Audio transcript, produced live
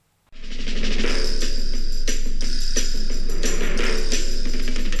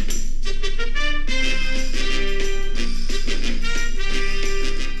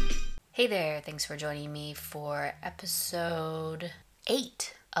there, thanks for joining me for episode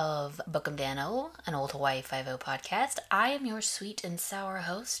 8 of Bookum Dano, an Old Hawaii Five-0 podcast. I am your sweet and sour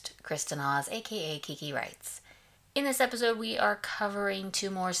host, Kristen Oz, aka Kiki Writes. In this episode, we are covering 2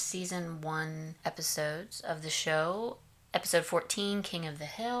 more season 1 episodes of the show, episode 14, King of the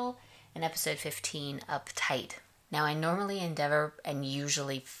Hill, and episode 15, Uptight. Now, I normally endeavor and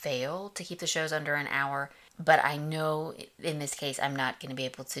usually fail to keep the shows under an hour, but I know in this case I'm not going to be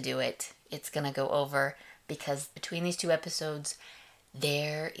able to do it. It's going to go over because between these 2 episodes,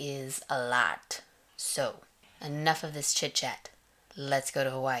 there is a lot. So, enough of this chit-chat. Let's go to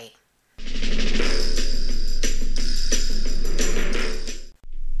Hawaii.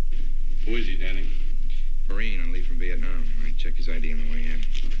 Who is he, Danny? Marine on leave from Vietnam. I checked his ID on the way in.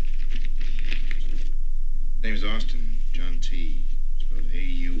 Name's Austin. John T. Spelled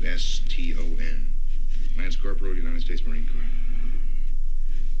A-U-S-T-O-N. Lance Corporal, United States Marine Corps.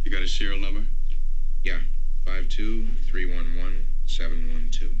 You got his serial number? Yeah.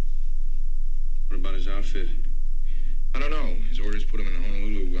 52311-712. What about his outfit? I don't know. His orders put him in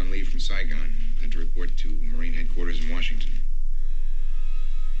Honolulu on leave from Saigon. Then to report to Marine headquarters in Washington.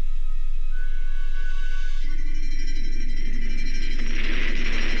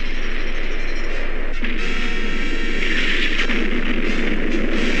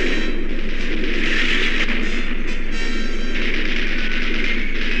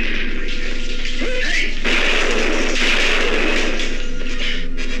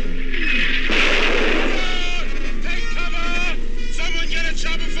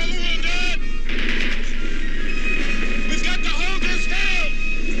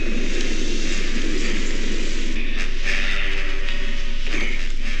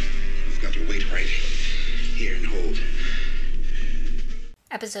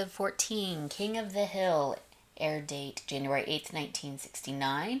 Episode 14, King of the Hill, air date January 8th,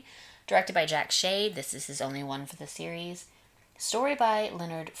 1969. Directed by Jack Shade. This is his only one for the series. Story by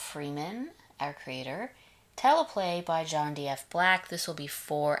Leonard Freeman, our creator. Teleplay by John D.F. Black. This will be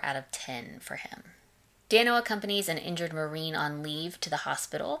 4 out of 10 for him. Dano accompanies an injured Marine on leave to the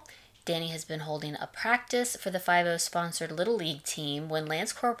hospital. Danny has been holding a practice for the 5-0 sponsored Little League team when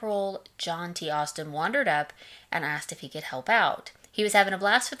Lance Corporal John T. Austin wandered up and asked if he could help out. He was having a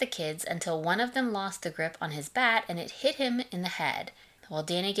blast with the kids until one of them lost the grip on his bat and it hit him in the head. While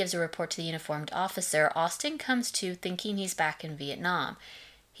Danny gives a report to the uniformed officer, Austin comes to thinking he's back in Vietnam.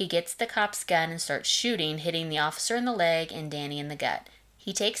 He gets the cop's gun and starts shooting, hitting the officer in the leg and Danny in the gut.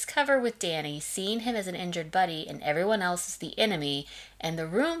 He takes cover with Danny, seeing him as an injured buddy and everyone else as the enemy, and the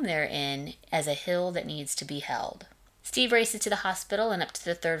room they're in as a hill that needs to be held. Steve races to the hospital and up to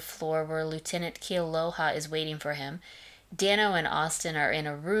the 3rd floor where Lieutenant Kealoha is waiting for him. Dano and Austin are in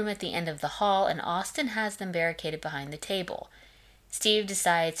a room at the end of the hall, and Austin has them barricaded behind the table. Steve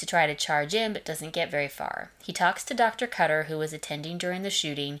decides to try to charge in, but doesn't get very far. He talks to Dr. Cutter, who was attending during the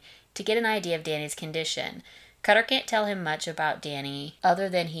shooting, to get an idea of Danny's condition. Cutter can't tell him much about Danny, other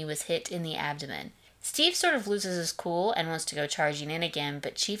than he was hit in the abdomen. Steve sort of loses his cool and wants to go charging in again,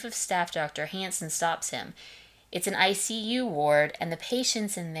 but Chief of Staff Dr. Hansen stops him. It's an ICU ward, and the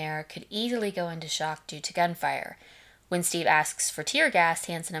patients in there could easily go into shock due to gunfire. When Steve asks for tear gas,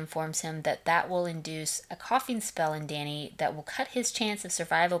 Hansen informs him that that will induce a coughing spell in Danny that will cut his chance of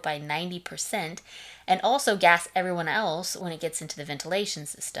survival by 90% and also gas everyone else when it gets into the ventilation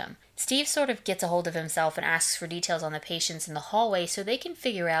system. Steve sort of gets a hold of himself and asks for details on the patients in the hallway so they can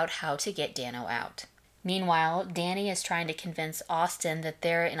figure out how to get Dano out. Meanwhile, Danny is trying to convince Austin that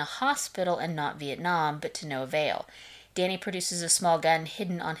they're in a hospital and not Vietnam, but to no avail. Danny produces a small gun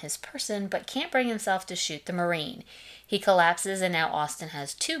hidden on his person, but can't bring himself to shoot the Marine. He collapses, and now Austin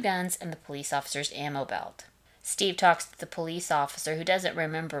has 2 guns and the police officer's ammo belt. Steve talks to the police officer, who doesn't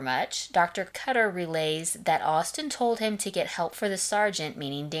remember much. Dr. Cutter relays that Austin told him to get help for the sergeant,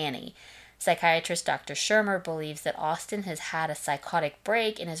 meaning Danny. Psychiatrist Dr. Shermer believes that Austin has had a psychotic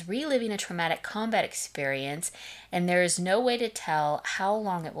break and is reliving a traumatic combat experience, and there is no way to tell how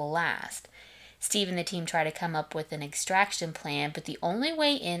long it will last. Steve and the team try to come up with an extraction plan, but the only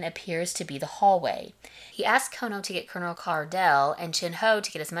way in appears to be the hallway. He asks Kono to get Colonel Cardell and Chin Ho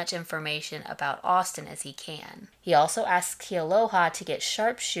to get as much information about Austin as he can. He also asks Kealoha to get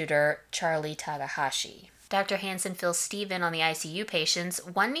sharpshooter Charlie Takahashi. Dr. Hansen fills Steve in on the ICU patients.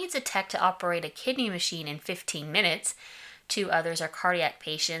 One needs a tech to operate a kidney machine in 15 minutes. 2 others are cardiac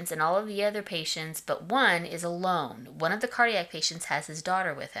patients, and all of the other patients but one is alone. One of the cardiac patients has his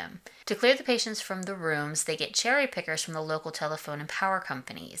daughter with him. To clear the patients from the rooms, they get cherry pickers from the local telephone and power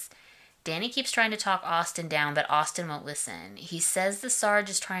companies. Danny keeps trying to talk Austin down, but Austin won't listen. He says the Sarge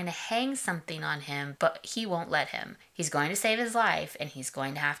is trying to hang something on him, but he won't let him. He's going to save his life, and he's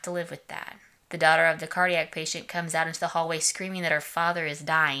going to have to live with that. The daughter of the cardiac patient comes out into the hallway screaming that her father is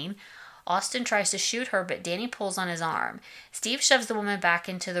dying. Austin tries to shoot her, but Danny pulls on his arm. Steve shoves the woman back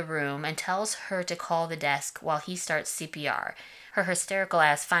into the room and tells her to call the desk while he starts CPR. Her hysterical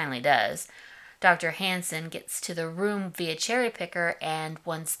ass finally does. Dr. Hansen gets to the room via cherry picker, and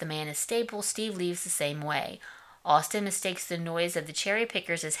once the man is stable, Steve leaves the same way. Austin mistakes the noise of the cherry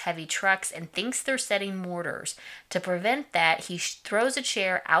pickers as heavy trucks and thinks they're setting mortars. To prevent that, he throws a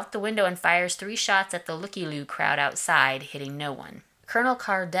chair out the window and fires 3 shots at the looky-loo crowd outside, hitting no one. Colonel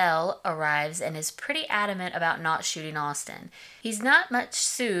Cardell arrives and is pretty adamant about not shooting Austin. He's not much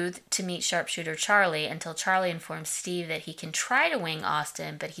soothed to meet sharpshooter Charlie until Charlie informs Steve that he can try to wing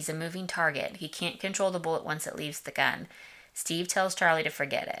Austin, but he's a moving target. He can't control the bullet once it leaves the gun. Steve tells Charlie to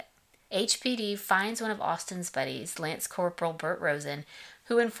forget it. HPD finds one of Austin's buddies, Lance Corporal Burt Rosen,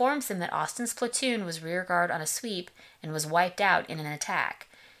 who informs him that Austin's platoon was rear guard on a sweep and was wiped out in an attack.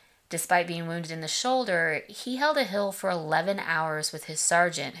 Despite being wounded in the shoulder, he held a hill for 11 hours with his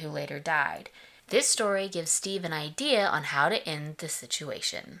sergeant, who later died. This story gives Steve an idea on how to end the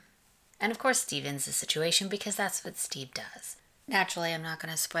situation. And of course Steve ends the situation because that's what Steve does. Naturally, I'm not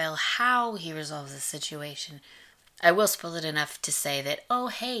going to spoil how he resolves the situation. I will spoil it enough to say that, oh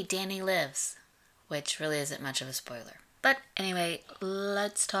hey, Danny lives, which really isn't much of a spoiler. But anyway,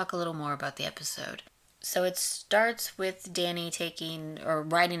 let's talk a little more about the episode. So it starts with Danny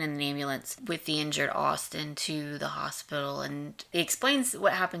riding in an ambulance with the injured Austin to the hospital, and he explains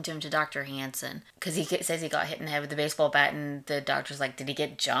what happened to him to Dr. Hansen, because he says he got hit in the head with a baseball bat, and the doctor's like, did he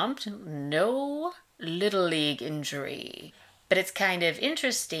get jumped? No, little league injury. But it's kind of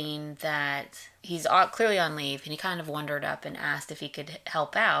interesting that he's clearly on leave, and he kind of wandered up and asked if he could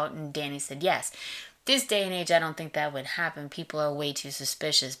help out, and Danny said yes. This day and age, I don't think that would happen. People are way too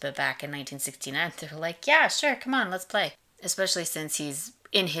suspicious. But back in 1969, they were like, yeah, sure, come on, let's play. Especially since he's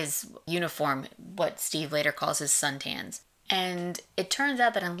in his uniform, what Steve later calls his suntans. And it turns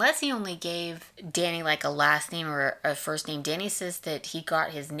out that unless he only gave Danny like a last name or a first name, Danny says that he got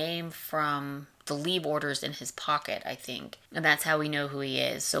his name from the leave orders in his pocket, I think. And that's how we know who he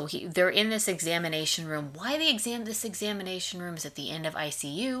is. So they're in this examination room. Why this examination room is at the end of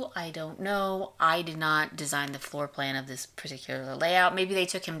ICU, I don't know. I did not design the floor plan of this particular layout. Maybe they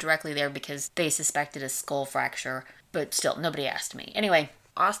took him directly there because they suspected a skull fracture. But still, nobody asked me. Anyway,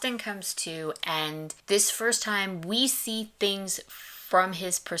 Austin comes to, and this first time we see things from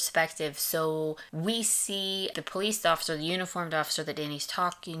his perspective. So we see the police officer, the uniformed officer that Danny's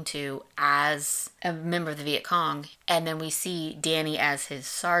talking to as a member of the Viet Cong, and then we see Danny as his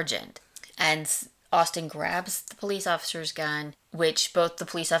sergeant. And Austin grabs the police officer's gun, which both the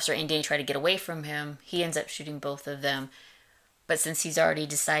police officer and Danny try to get away from him. He ends up shooting both of them. But since he's already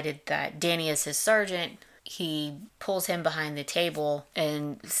decided that Danny is his sergeant, he pulls him behind the table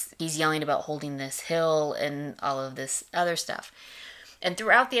and he's yelling about holding this hill and all of this other stuff. And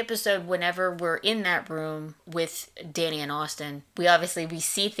throughout the episode, whenever we're in that room with Danny and Austin, we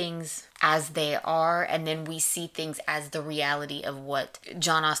see things as they are, and then we see things as the reality of what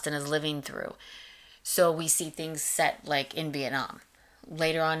John Austin is living through. So we see things set like in Vietnam.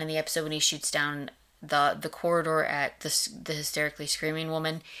 Later on in the episode, when he shoots down the corridor at the hysterically screaming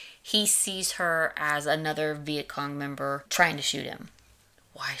woman, he sees her as another Viet Cong member trying to shoot him.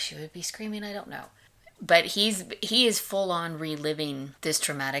 Why she would be screaming, I don't know. But he is full on reliving this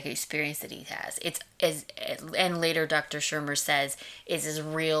traumatic experience that he has. And later Dr. Shermer says it's as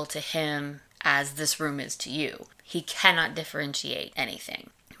real to him as this room is to you. He cannot differentiate anything,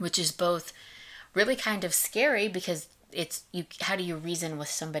 which is both really kind of scary because how do you reason with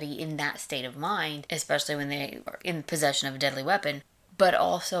somebody in that state of mind, especially when they are in possession of a deadly weapon? But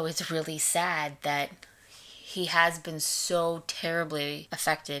also it's really sad that he has been so terribly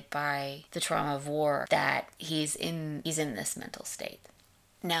affected by the trauma of war that he's in this mental state.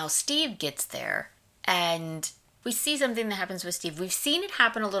 Now Steve gets there, and we see something that happens with Steve. We've seen it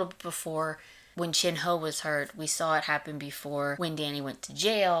happen a little bit before when Chin Ho was hurt. We saw it happen before when Danny went to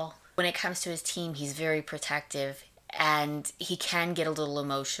jail. When it comes to his team, he's very protective, and he can get a little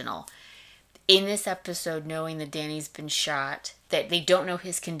emotional. In this episode, knowing that Danny's been shot, that they don't know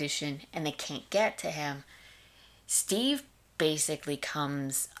his condition, and they can't get to him, Steve basically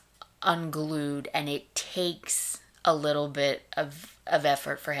comes unglued, and it takes a little bit of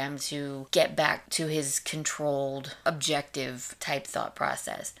effort for him to get back to his controlled, objective type thought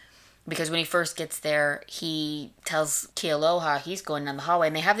process. Because when he first gets there, he tells Kealoha he's going down the hallway,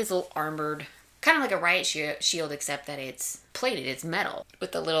 and they have these little armored Kind of like a riot shield, except that it's plated, it's metal,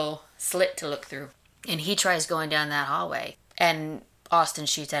 with a little slit to look through. And he tries going down that hallway, and Austin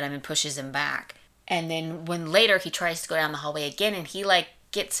shoots at him and pushes him back. And then when later he tries to go down the hallway again, and he like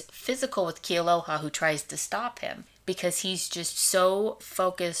gets physical with Kealoha, who tries to stop him, because he's just so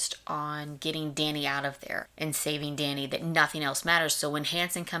focused on getting Danny out of there and saving Danny that nothing else matters. So when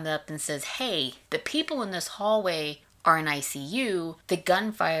Hansen comes up and says, hey, the people in this hallway are in ICU, the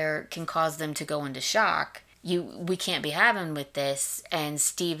gunfire can cause them to go into shock. We can't be having with this. And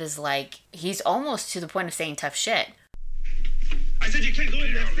Steve is like, he's almost to the point of saying tough shit. I said you can't go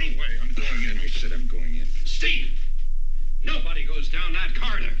in there, Steve. I'm going in. I said I'm going in. Steve! Nobody goes down that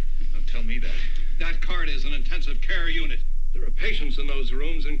corridor. Don't tell me that. That corridor is an intensive care unit. There are patients in those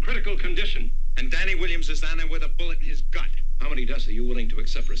rooms in critical condition. And Danny Williams is down there with a bullet in his gut. How many deaths are you willing to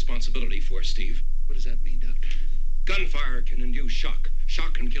accept responsibility for, Steve? What does that mean, Doctor? Gunfire can induce shock.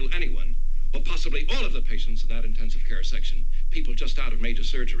 Shock can kill anyone, or possibly all of the patients in that intensive care section. People just out of major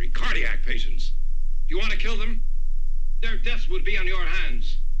surgery, cardiac patients. You want to kill them? Their deaths would be on your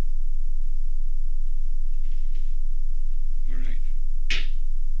hands. All right.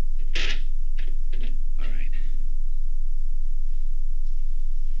 All right.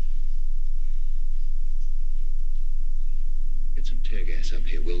 Get some tear gas up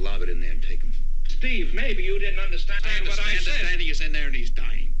here. We'll lob it in there and take him. Steve, maybe you didn't understand what I said. that Danny is in there and he's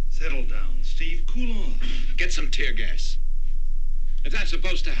dying. Settle down, Steve. Cool off. Get some tear gas. If that's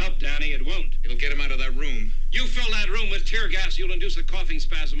supposed to help Danny, it won't. It'll get him out of that room. You fill that room with tear gas, you'll induce a coughing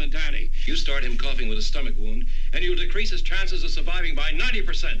spasm in Danny. You start him coughing with a stomach wound, and you'll decrease his chances of surviving by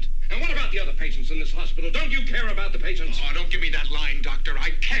 90%. And what about the other patients in this hospital? Don't you care about the patients? Oh, don't give me that line, Doctor.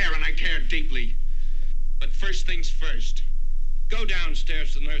 I care, and I care deeply. But first things first. Go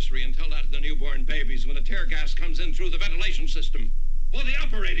downstairs to the nursery and tell that to the newborn babies when the tear gas comes in through the ventilation system. Or the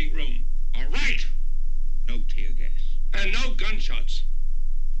operating room. All right. No tear gas. And no gunshots.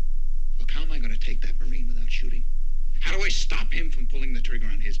 Look, how am I going to take that Marine without shooting? How do I stop him from pulling the trigger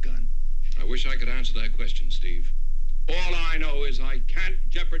on his gun? I wish I could answer that question, Steve. All I know is I can't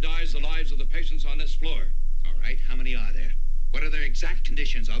jeopardize the lives of the patients on this floor. All right, how many are there? What are their exact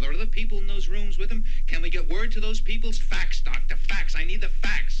conditions? Are there other people in those rooms with them? Can we get word to those people's facts, Doctor? Facts. I need the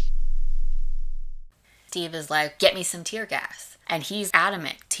facts. Steve is like, get me some tear gas. And he's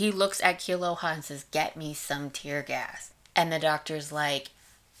adamant. He looks at Kealoha and says, get me some tear gas. And the doctor's like,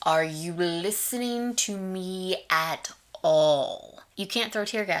 are you listening to me at all? You can't throw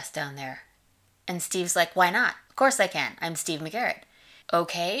tear gas down there. And Steve's like, why not? Of course I can. I'm Steve McGarrett.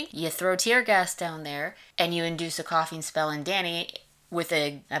 Okay, you throw tear gas down there and you induce a coughing spell in Danny with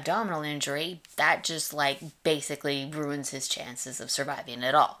an abdominal injury. That just basically ruins his chances of surviving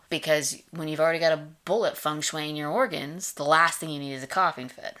at all. Because when you've already got a bullet feng shui in your organs, the last thing you need is a coughing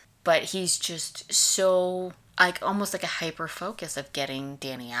fit. But he's just so, almost like a hyper focus of getting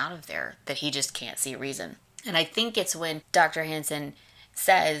Danny out of there that he just can't see a reason. And I think it's when Dr. Hansen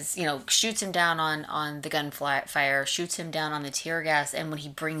says, shoots him down on the gunfire, shoots him down on the tear gas, and when he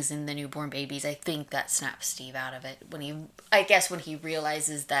brings in the newborn babies, I think that snaps Steve out of it. When he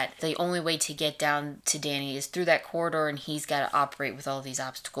realizes that the only way to get down to Danny is through that corridor, and he's got to operate with all these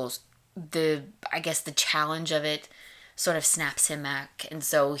obstacles. The challenge of it sort of snaps him back, and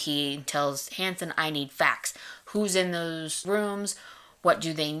so he tells Hansen, I need facts. Who's in those rooms? What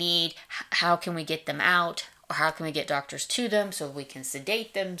do they need? How can we get them out? Or how can we get doctors to them so we can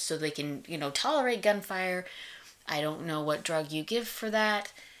sedate them so they can, tolerate gunfire? I don't know what drug you give for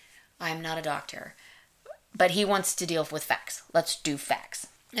that. I'm not a doctor. But he wants to deal with facts. Let's do facts.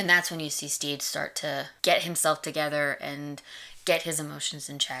 And that's when you see Steve start to get himself together and get his emotions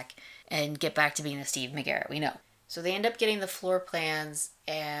in check and get back to being a Steve McGarrett we know. So they end up getting the floor plans,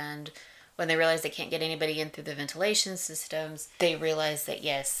 and when they realize they can't get anybody in through the ventilation systems, they realize that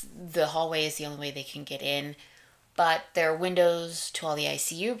yes, the hallway is the only way they can get in, but there are windows to all the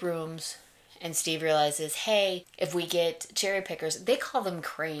ICU rooms, and Steve realizes, hey, if we get cherry pickers, they call them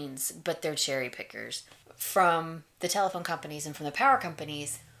cranes, but they're cherry pickers, from the telephone companies and from the power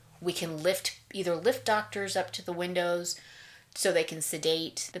companies, we can either lift doctors up to the windows so they can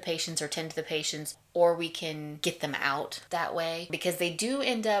sedate the patients or tend to the patients, or we can get them out that way, because they do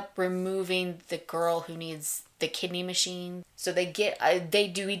end up removing the girl who needs the kidney machine. So we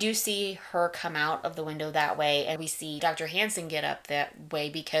do see her come out of the window that way, and we see Dr. Hansen get up that way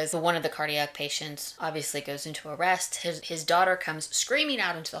because one of the cardiac patients obviously goes into arrest. His daughter comes screaming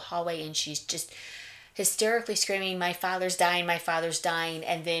out into the hallway, and she's just hysterically screaming, my father's dying,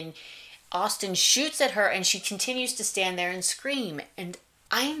 and then Austin shoots at her, and she continues to stand there and scream. And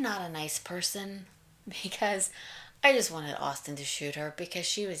I'm not a nice person, because I just wanted Austin to shoot her because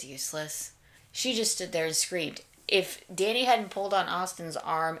she was useless. She just stood there and screamed. If Danny hadn't pulled on Austin's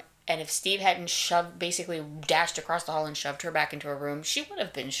arm, and if Steve hadn't basically dashed across the hall and shoved her back into her room, she would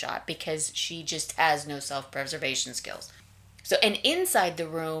have been shot because she just has no self-preservation skills. So, and inside the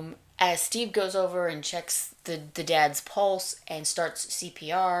room, as Steve goes over and checks the dad's pulse and starts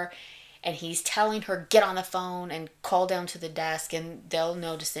CPR, and he's telling her, get on the phone and call down to the desk and they'll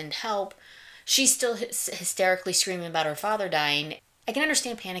know to send help, she's still hysterically screaming about her father dying. I can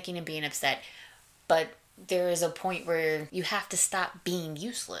understand panicking and being upset, but there is a point where you have to stop being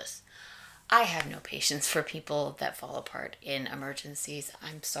useless. I have no patience for people that fall apart in emergencies.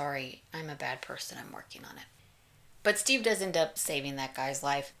 I'm sorry. I'm a bad person. I'm working on it. But Steve does end up saving that guy's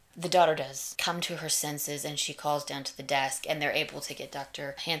life. The daughter does come to her senses and she calls down to the desk and they're able to get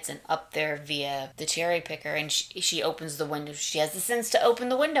Dr. Hansen up there via the cherry picker, and she opens the window. She has the sense to open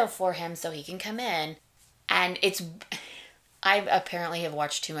the window for him so he can come in. And I apparently have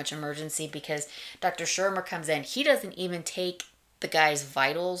watched too much Emergency because Dr. Shermer comes in. He doesn't even take the guy's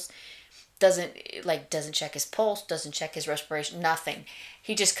vitals, doesn't check his pulse, doesn't check his respiration, nothing.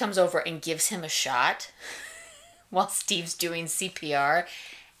 He just comes over and gives him a shot while Steve's doing CPR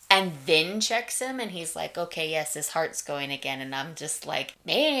and then checks him, and he's like, okay, yes, his heart's going again. And I'm just like,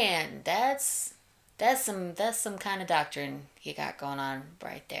 man, that's some kind of doctrine you got going on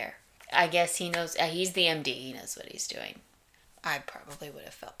right there. I guess he knows, he's the MD, he knows what he's doing. I probably would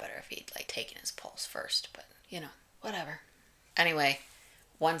have felt better if he'd taken his pulse first, but whatever. Anyway,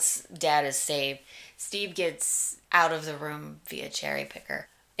 once Dad is saved, Steve gets out of the room via cherry picker.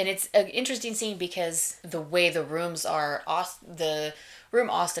 And it's an interesting scene because the way the rooms are, the room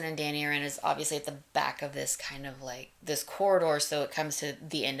Austin and Danny are in is obviously at the back of this kind of this corridor, so it comes to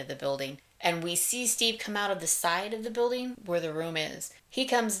the end of the building. And we see Steve come out of the side of the building where the room is. He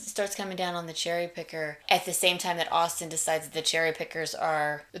starts coming down on the cherry picker at the same time that Austin decides that the cherry pickers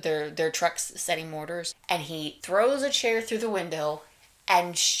are their trucks setting mortars. And he throws a chair through the window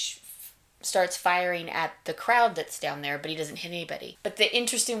and starts firing at the crowd that's down there, but he doesn't hit anybody. But the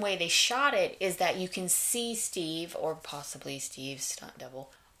interesting way they shot it is that you can see Steve, or possibly Steve's stunt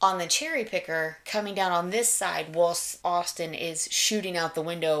double, on the cherry picker coming down on this side whilst Austin is shooting out the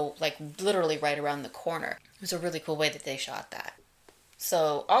window, literally right around the corner. It was a really cool way that they shot that.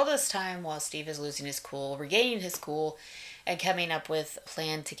 So all this time while Steve is losing his cool, regaining his cool, and coming up with a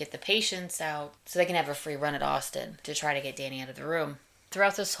plan to get the patients out so they can have a free run at Austin to try to get Danny out of the room.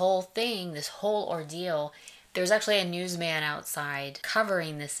 Throughout this whole thing, this whole ordeal, there's actually a newsman outside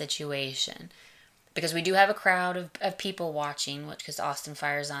covering this situation. Because we do have a crowd of people watching, because Austin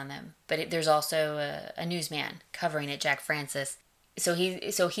fires on them. But there's also a newsman covering it, Jack Francis. So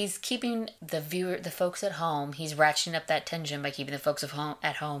he's keeping the folks at home. He's ratcheting up that tension by keeping the folks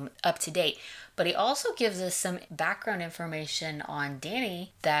at home up to date. But he also gives us some background information on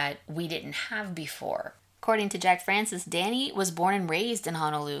Danny that we didn't have before. According to Jack Francis, Danny was born and raised in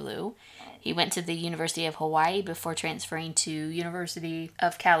Honolulu. He went to the University of Hawaii before transferring to University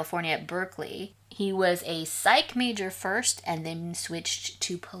of California at Berkeley. He was a psych major first and then switched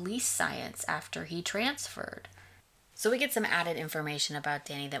to police science after he transferred. So we get some added information about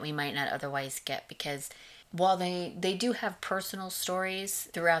Danny that we might not otherwise get, because while they do have personal stories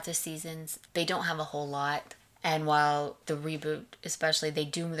throughout the seasons, they don't have a whole lot. And while the reboot, especially, they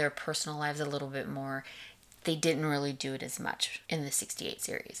do their personal lives a little bit more, they didn't really do it as much in the 68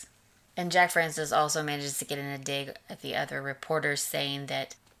 series. And Jack Francis also manages to get in a dig at the other reporters, saying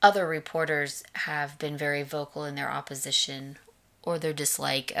that other reporters have been very vocal in their opposition or their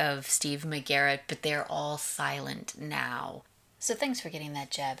dislike of Steve McGarrett, but they're all silent now. So thanks for getting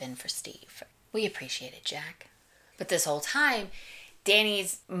that jab in for Steve. We appreciate it, Jack. But this whole time,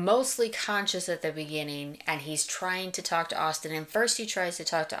 Danny's mostly conscious at the beginning, and he's trying to talk to Austin. And first he tries to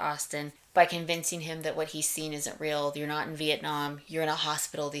talk to Austin by convincing him that what he's seen isn't real. You're not in Vietnam. You're in a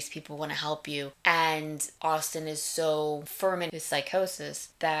hospital. These people want to help you. And Austin is so firm in his psychosis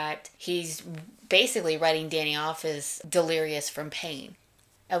that he's basically writing Danny off as delirious from pain.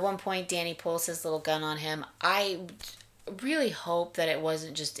 At one point, Danny pulls his little gun on him. I really hope that it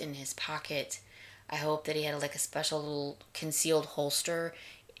wasn't just in his pocket. I hope that he had a special little concealed holster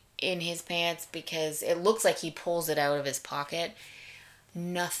in his pants, because it looks like he pulls it out of his pocket.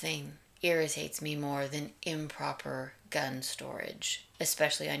 Nothing irritates me more than improper gun storage,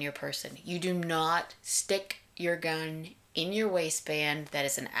 especially on your person. You do not stick your gun in your waistband. That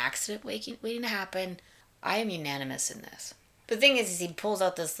is an accident waiting to happen. I am unanimous in this. The thing is he pulls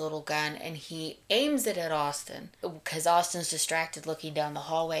out this little gun and he aims it at Austin, because Austin's distracted looking down the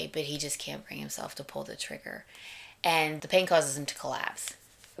hallway, but he just can't bring himself to pull the trigger. And the pain causes him to collapse.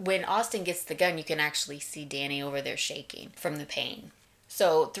 When Austin gets the gun, you can actually see Danny over there shaking from the pain.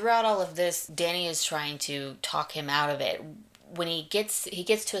 So throughout all of this, Danny is trying to talk him out of it. When he gets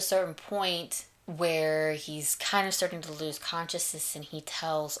to a certain point where he's kind of starting to lose consciousness, and he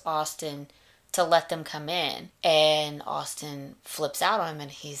tells Austin to let them come in, and Austin flips out on him,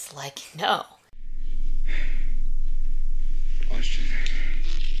 and he's like, no. Austin,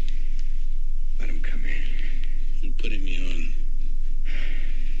 let him come in. You're putting me on.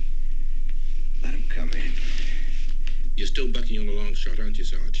 Let him come in. You're still bucking on the long shot, aren't you,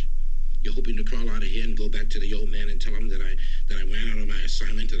 Sarge? You're hoping to crawl out of here and go back to the old man and tell him that I ran out of my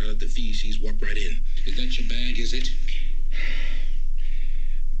assignment and I let the feces walk right in. Is that your bag, is it?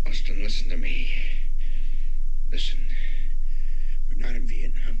 Austin, listen to me. Listen. We're not in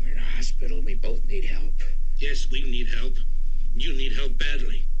Vietnam. We're in a hospital. We both need help. Yes, we need help. You need help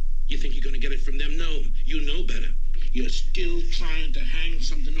badly. You think you're going to get it from them? No, you know better. You're still trying to hang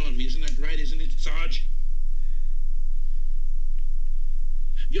something on me. Isn't that right, isn't it, Sarge?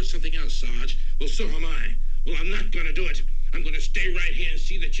 You're something else, Sarge. Well, so am I. Well, I'm not going to do it. I'm going to stay right here and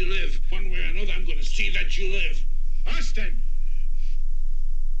see that you live. One way or another, I'm going to see that you live. Austin!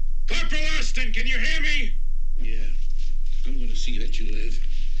 Corporal Austin, can you hear me? Yeah. I'm going to see that you live.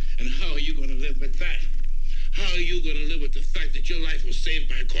 And how are you going to live with that? How are you going to live with the fact that your life was saved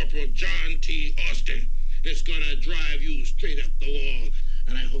by Corporal John T. Austin? It's going to drive you straight up the wall.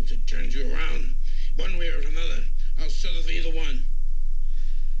 And I hope it turns you around. One way or another, I'll settle for either one.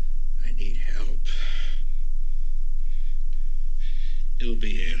 I need help. It'll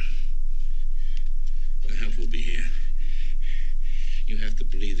be here. The help will be here. You have to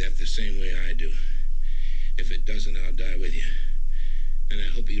believe that the same way I do. If it doesn't, I'll die with you. And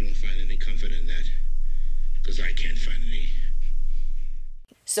I hope you don't find any comfort in that. Because I can't find any.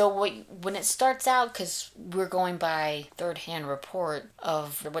 So when it starts out, because we're going by third-hand report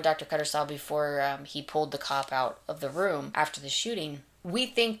of what Dr. Cutter saw before he pulled the cop out of the room after the shooting, we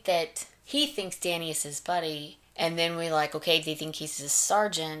think that he thinks Danny is his buddy, and then we're like, okay, they think he's his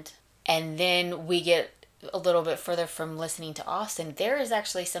sergeant, and then we get a little bit further from listening to Austin. There is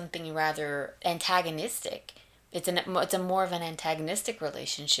actually something rather antagonistic. It's a more of an antagonistic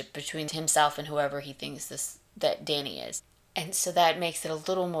relationship between himself and whoever he thinks that Danny is. And so that makes it a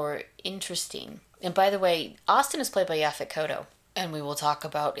little more interesting. And by the way, Austin is played by Yaphet Kotto, and we will talk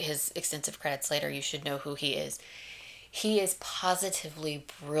about his extensive credits later. You should know who he is. He is positively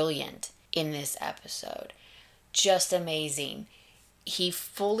brilliant in this episode. Just amazing. He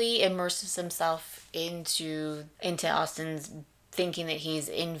fully immerses himself into Austin's thinking that he's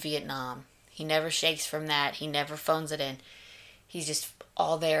in Vietnam. He never shakes from that. He never phones it in. He's just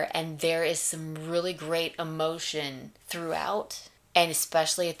all there, and there is some really great emotion throughout, and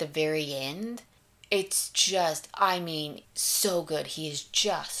especially at the very end. It's just, so good. He is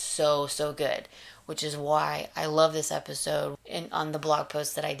just so good, which is why I love this episode. And on the blog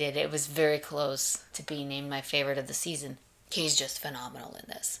post that I did, it was very close to being named my favorite of the season. He's just phenomenal in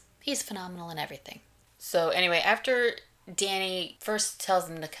this. He's phenomenal in everything. So anyway, after Danny first tells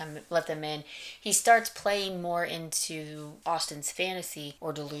them to come, let them in, he starts playing more into Austin's fantasy,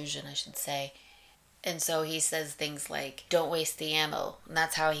 or delusion, I should say. And so he says things like, don't waste the ammo. And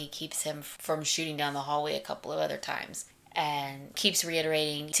that's how he keeps him from shooting down the hallway a couple of other times. And keeps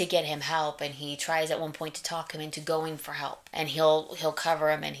reiterating to get him help, and he tries at one point to talk him into going for help, and he'll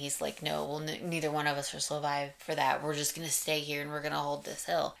cover him, and he's like, no, well, neither one of us will survive for that. We're just gonna stay here and we're gonna hold this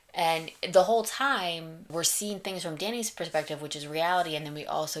hill. And the whole time we're seeing things from Danny's perspective, which is reality, and then we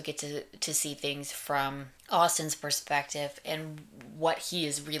also get to see things from Austin's perspective and what he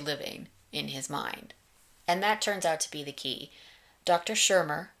is reliving in his mind. And that turns out to be the key. Dr.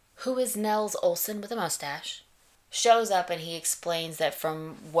 Shermer, who is Nels Olson with a mustache, shows up, and he explains that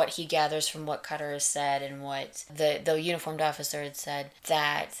from what he gathers from what Cutter has said and what the uniformed officer had said,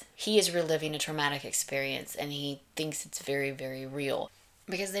 that he is reliving a traumatic experience, and he thinks it's very, very real.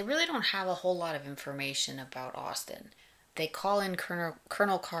 Because they really don't have a whole lot of information about Austin. They call in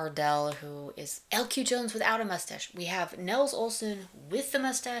Colonel Cardell, who is LQ Jones without a mustache. We have Nels Olson with the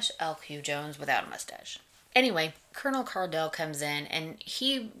mustache, LQ Jones without a mustache. Anyway, Colonel Cardell comes in, and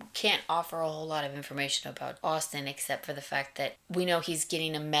he can't offer a whole lot of information about Austin, except for the fact that we know he's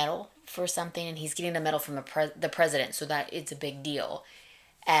getting a medal for something, and he's getting a medal from the president, so that it's a big deal.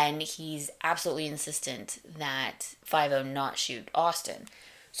 And he's absolutely insistent that 5-0 not shoot Austin.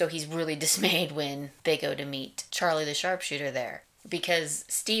 So he's really dismayed when they go to meet Charlie the sharpshooter there. Because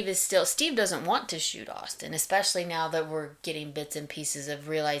Steve doesn't want to shoot Austin, especially now that we're getting bits and pieces of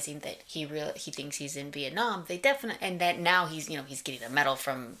realizing that he thinks he's in Vietnam. And that now he's getting a medal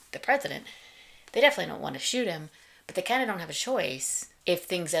from the president. They definitely don't want to shoot him, but they kind of don't have a choice if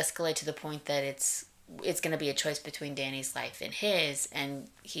things escalate to the point that it's it's going to be a choice between Danny's life and his, and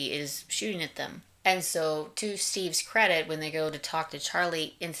he is shooting at them. And so, to Steve's credit, when they go to talk to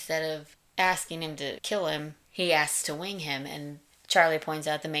Charlie, instead of asking him to kill him, he asks to wing him. And Charlie points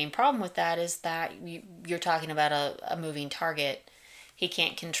out the main problem with that is that you're talking about a moving target. He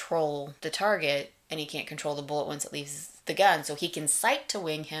can't control the target, and he can't control the bullet once it leaves the gun. So he can sight to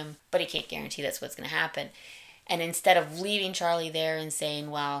wing him, but he can't guarantee that's what's going to happen. And instead of leaving Charlie there and saying,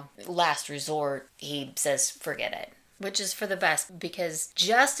 well, last resort, he says, forget it. Which is for the best, because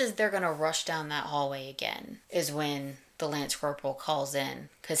just as they're going to rush down that hallway again is when the Lance Corporal calls in,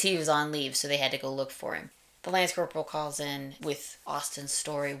 because he was on leave, so they had to go look for him. The Lance Corporal calls in with Austin's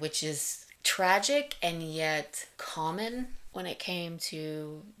story, which is tragic and yet common when it came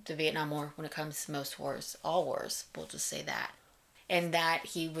to the Vietnam War, when it comes to most wars, all wars, we'll just say that. And that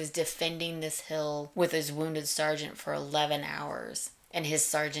he was defending this hill with his wounded sergeant for 11 hours. And his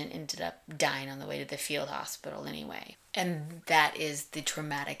sergeant ended up dying on the way to the field hospital anyway. And that is the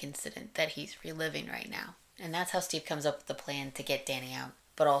traumatic incident that he's reliving right now. And that's how Steve comes up with the plan to get Danny out,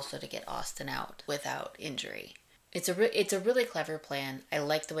 but also to get Austin out without injury. It's a really clever plan. I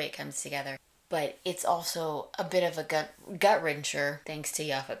like the way it comes together. But it's also a bit of a gut-wrencher, thanks to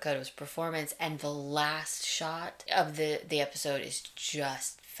Yaphet Kotto's performance. And the last shot of the episode is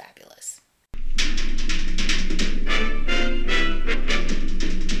just fabulous.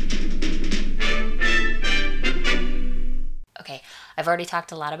 Okay, I've already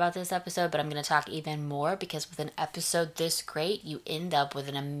talked a lot about this episode, but I'm going to talk even more because with an episode this great, you end up with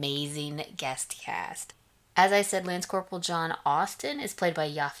an amazing guest cast. As I said, Lance Corporal John Austin is played by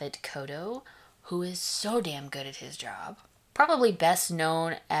Yaphet Kotto, who is so damn good at his job. Probably best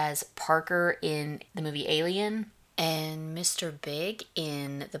known as Parker in the movie Alien and Mr. Big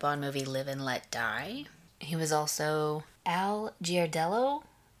in the Bond movie Live and Let Die. He was also Al Giardello,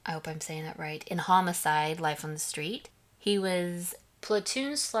 I hope I'm saying that right, in Homicide, Life on the Street. He was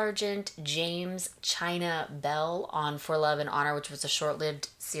Platoon Sergeant James China Bell on For Love and Honor, which was a short-lived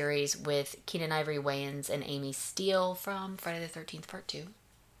series with Keenen Ivory Wayans and Amy Steele from Friday the 13th Part 2.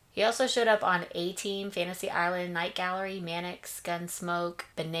 He also showed up on A-Team, Fantasy Island, Night Gallery, Mannix, Gunsmoke,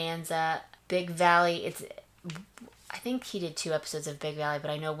 Bonanza, Big Valley. I think he did 2 episodes of Big Valley,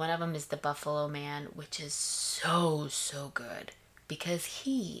 but I know one of them is The Buffalo Man, which is so good because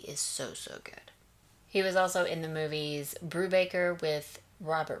he is so good. He was also in the movies Brubaker with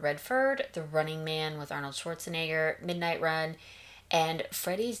Robert Redford, The Running Man with Arnold Schwarzenegger, Midnight Run, and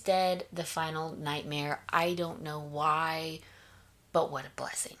Freddy's Dead, The Final Nightmare. I don't know why, but what a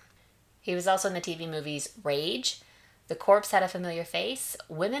blessing. He was also in the TV movies Rage, The Corpse Had a Familiar Face,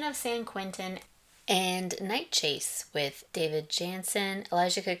 Women of San Quentin, and Night Chase with David Janssen,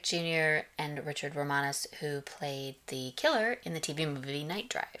 Elijah Cook Jr., and Richard Romanus, who played the killer in the TV movie Night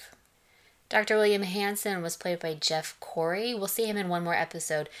Drive. Dr. William Hanson was played by Jeff Corey. We'll see him in one more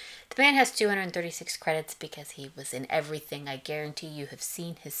episode. The man has 236 credits because he was in everything. I guarantee you have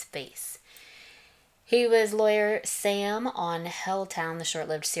seen his face. He was lawyer Sam on Helltown, the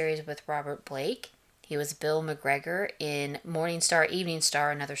short-lived series with Robert Blake. He was Bill McGregor in Morning Star, Evening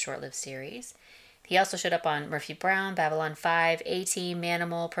Star, another short-lived series. He also showed up on Murphy Brown, Babylon 5, A-Team,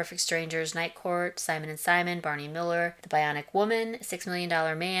 Manimal, Perfect Strangers, Night Court, Simon & Simon, Barney Miller, The Bionic Woman, $6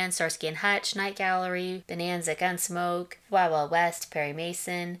 Million Man, Starsky and Hutch, Night Gallery, Bonanza, Gunsmoke, Wild Wild West, Perry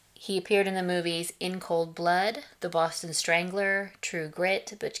Mason. He appeared in the movies In Cold Blood, The Boston Strangler, True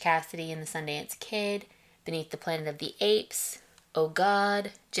Grit, Butch Cassidy and the Sundance Kid, Beneath the Planet of the Apes, Oh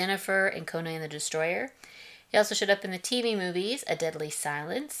God, Jennifer, and Conan the Destroyer. He also showed up in the TV movies A Deadly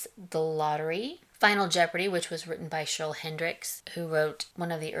Silence, The Lottery, Final Jeopardy, which was written by Shirl Hendricks, who wrote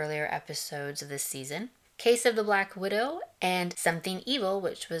one of the earlier episodes of this season, Case of the Black Widow, and Something Evil,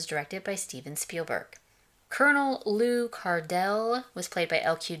 which was directed by Steven Spielberg. Colonel Lou Cardell was played by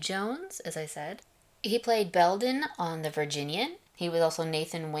L.Q. Jones, as I said. He played Belden on The Virginian. He was also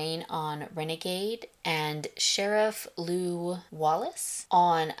Nathan Wayne on Renegade, and Sheriff Lou Wallace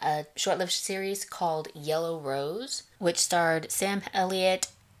on a short-lived series called Yellow Rose, which starred Sam Elliott,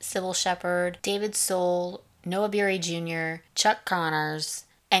 Sybil Shepherd, David Soul, Noah Beery Jr., Chuck Connors,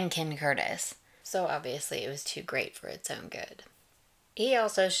 and Ken Curtis. So obviously it was too great for its own good. He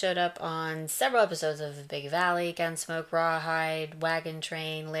also showed up on several episodes of Big Valley, Gunsmoke, Rawhide, Wagon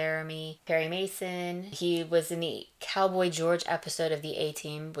Train, Laramie, Perry Mason. He was in the Cowboy George episode of the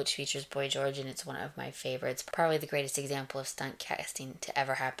A-Team, which features Boy George, and it's one of my favorites. Probably the greatest example of stunt casting to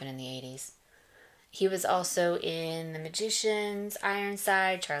ever happen in the 80s. He was also in The Magicians,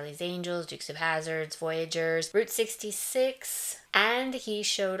 Ironside, Charlie's Angels, Dukes of Hazzards, Voyagers, Route 66, and he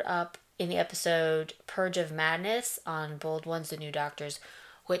showed up in the episode Purge of Madness on Bold Ones, The New Doctors,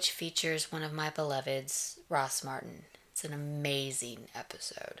 which features one of my beloveds, Ross Martin. It's an amazing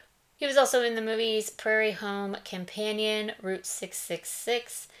episode. He was also in the movies Prairie Home Companion, Route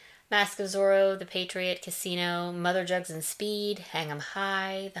 666, Mask of Zorro, The Patriot, Casino, Mother Jugs and Speed, Hang 'em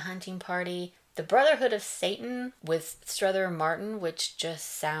High, The Hunting Party, The Brotherhood of Satan with Strother Martin, which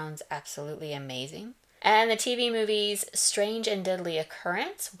just sounds absolutely amazing. And the TV movies Strange and Deadly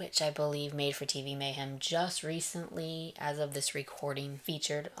Occurrence, which I believe Made for TV Mayhem just recently, as of this recording,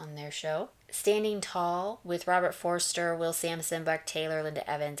 featured on their show. Standing Tall with Robert Forster, Will Sampson, Buck Taylor, Linda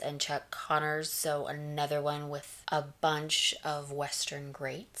Evans, and Chuck Connors, so another one with a bunch of Western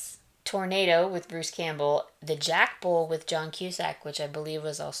greats. Tornado with Bruce Campbell, The Jack Bull with John Cusack, which I believe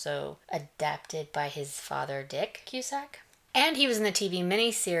was also adapted by his father, Dick Cusack. And he was in the TV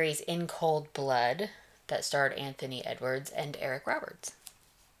miniseries In Cold Blood, that starred Anthony Edwards and Eric Roberts.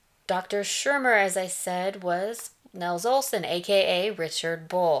 Dr. Shermer, as I said, was Nels Olson, a.k.a. Richard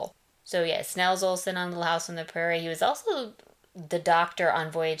Bull. So yes, Nels Olson on Little House on the Prairie. He was also the doctor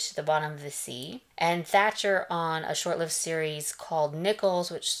on Voyage to the Bottom of the Sea, and Thatcher on a short-lived series called Nichols,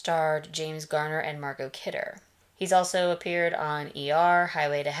 which starred James Garner and Margot Kidder. He's also appeared on ER,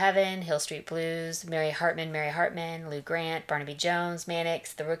 Highway to Heaven, Hill Street Blues, Mary Hartman, Lou Grant, Barnaby Jones,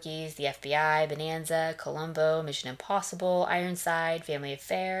 Mannix, The Rookies, The FBI, Bonanza, Columbo, Mission Impossible, Ironside, Family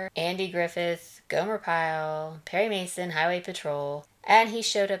Affair, Andy Griffith, Gomer Pyle, Perry Mason, Highway Patrol, and he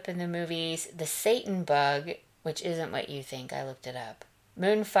showed up in the movies The Satan Bug, which isn't what you think, I looked it up,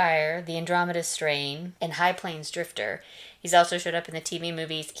 Moonfire, The Andromeda Strain, and High Plains Drifter. He's also showed up in the TV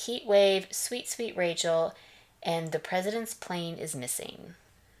movies Heat Wave, Sweet Sweet Rachel, and The President's Plane is Missing.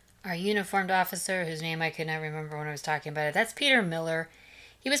 Our uniformed officer, whose name I could not remember when I was talking about it, that's Peter Miller.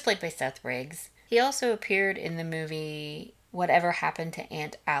 He was played by Seth Riggs. He also appeared in the movie Whatever Happened to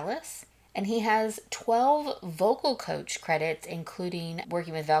Aunt Alice, and he has 12 vocal coach credits, including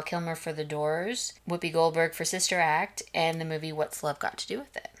working with Val Kilmer for The Doors, Whoopi Goldberg for Sister Act, and the movie What's Love Got to Do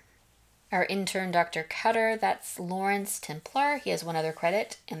with It. Our intern, Dr. Cutter, that's Lawrence Templar. He has one other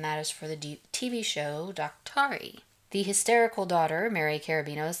credit, and that is for the TV show Doctari. The hysterical daughter, Mary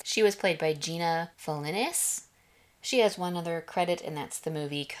Carabinos, she was played by Gina Felinis. She has one other credit, and that's the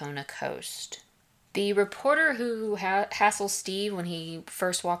movie Kona Coast. The reporter who hassles Steve when he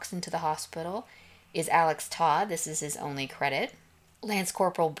first walks into the hospital is Alex Todd. This is his only credit. Lance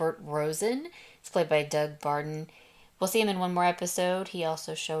Corporal Bert Rosen is played by Doug Barden. We'll see him in one more episode. He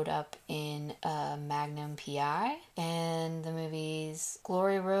also showed up in Magnum P.I. and the movies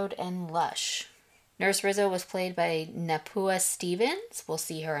Glory Road and Lush. Nurse Rizzo was played by Napua Stevens. We'll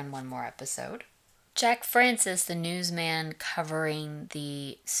see her in one more episode. Jack Francis, the newsman covering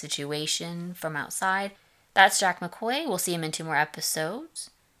the situation from outside. That's Jack McCoy. We'll see him in 2 more episodes.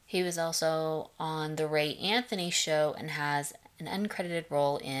 He was also on The Ray Anthony Show and has an uncredited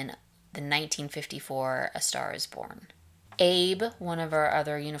role in the 1954 A Star is Born. Abe, one of our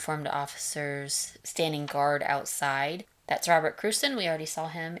other uniformed officers standing guard outside. That's Robert Crewston. We already saw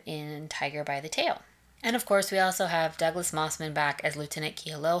him in Tiger by the Tail. And of course, we also have Douglas Mossman back as Lieutenant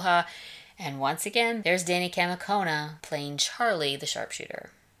Kealoha. And once again, there's Danny Kamekona playing Charlie the sharpshooter.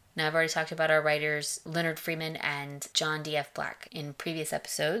 Now, I've already talked about our writers Leonard Freeman and John D.F. Black in previous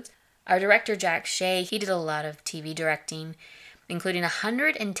episodes. Our director, Jack Shea, he did a lot of TV directing, including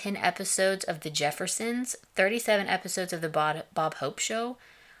 110 episodes of The Jeffersons, 37 episodes of The Bob Hope Show,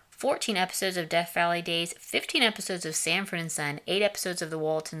 14 episodes of Death Valley Days, 15 episodes of Sanford & Son, 8 episodes of The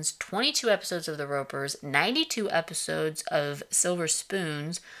Waltons, 22 episodes of The Ropers, 92 episodes of Silver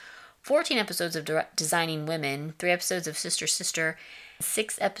Spoons, 14 episodes of Designing Women, 3 episodes of Sister Sister,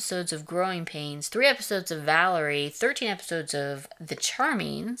 6 episodes of Growing Pains, 3 episodes of Valerie, 13 episodes of The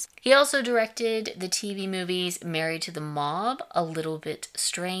Charmings. He also directed the TV movies Married to the Mob, A Little Bit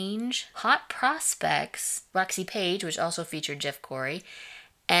Strange, Hot Prospects, Roxy Page, which also featured Jeff Corey,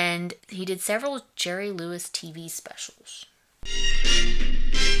 and he did several Jerry Lewis TV specials.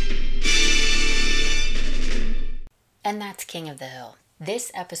 And that's King of the Hill.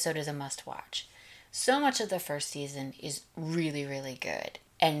 This episode is a must-watch. So much of the first season is really, really good,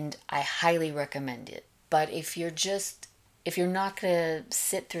 and I highly recommend it. But if you're not going to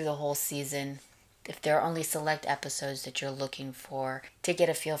sit through the whole season, if there are only select episodes that you're looking for to get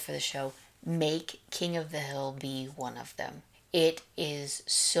a feel for the show, make King of the Hill be one of them. It is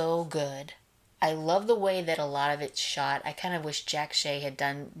so good. I love the way that a lot of it's shot. I kind of wish Jack Shea had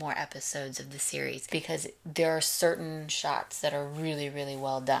done more episodes of the series because there are certain shots that are really, really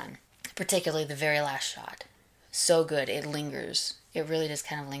well done. Particularly the very last shot. So good. It lingers. It really does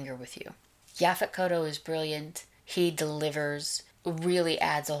kind of linger with you. Yaphet Kotto is brilliant. He delivers. Really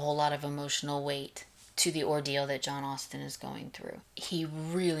adds a whole lot of emotional weight to the ordeal that John Austen is going through. He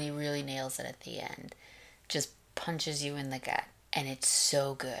really, really nails it at the end. Just punches you in the gut. And it's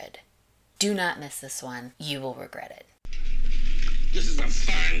so good. Do not miss this one. You will regret it. This is a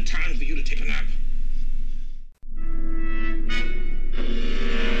fine time for you to take a nap.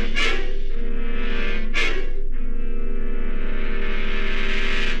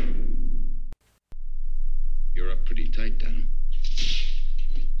 You're up pretty tight, Dano.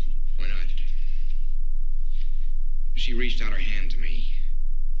 Why not? She reached out her hand to me.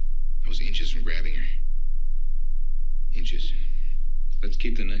 I was inches from grabbing her. Inches. Let's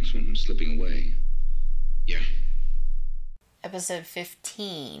keep the next one from slipping away. Yeah. Episode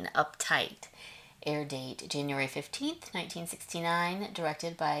 15, Uptight. Air date January 15th, 1969.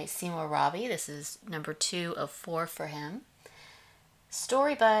 Directed by Seymour Robbie. This is number 2 of 4 for him.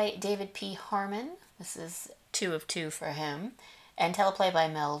 Story by David P. Harmon. This is 2 of 2 for him. And teleplay by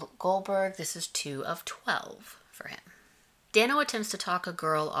Mel Goldberg. This is 2 of 12 for him. Dano attempts to talk a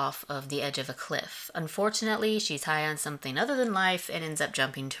girl off of the edge of a cliff. Unfortunately, she's high on something other than life and ends up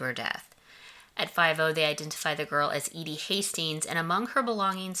jumping to her death. At 5:00, they identify the girl as Edie Hastings, and among her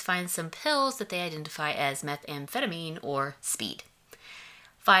belongings find some pills that they identify as methamphetamine or speed.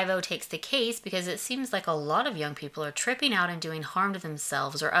 5:00 takes the case because it seems like a lot of young people are tripping out and doing harm to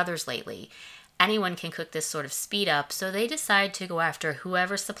themselves or others lately. Anyone can cook this sort of speed up, so they decide to go after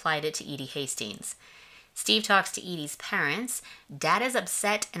whoever supplied it to Edie Hastings. Steve talks to Edie's parents. Dad is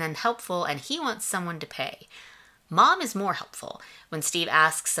upset and unhelpful, and he wants someone to pay. Mom is more helpful. When Steve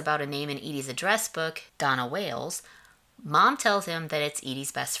asks about a name in Edie's address book, Donna Wales, Mom tells him that it's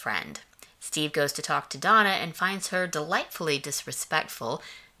Edie's best friend. Steve goes to talk to Donna and finds her delightfully disrespectful,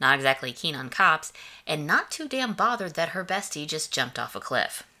 not exactly keen on cops, and not too damn bothered that her bestie just jumped off a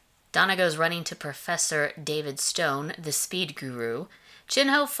cliff. Donna goes running to Professor David Stone, the speed guru.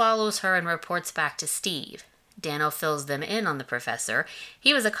 Chin-Ho follows her and reports back to Steve. Dano fills them in on the professor.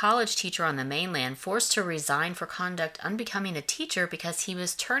 He was a college teacher on the mainland, forced to resign for conduct unbecoming a teacher because he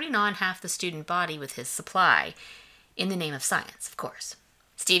was turning on half the student body with his supply. In the name of science, of course.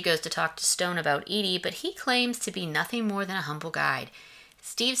 Steve goes to talk to Stone about Edie, but he claims to be nothing more than a humble guide.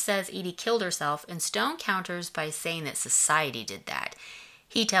 Steve says Edie killed herself, and Stone counters by saying that society did that.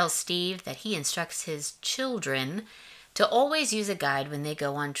 He tells Steve that he instructs his children to always use a guide when they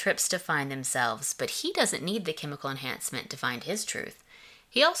go on trips to find themselves, but he doesn't need the chemical enhancement to find his truth.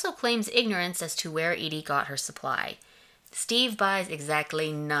 He also claims ignorance as to where Edie got her supply. Steve buys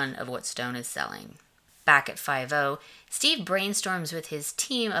exactly none of what Stone is selling. Back at 5:00, Steve brainstorms with his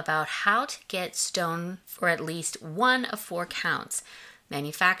team about how to get Stone for at least one of 4 counts: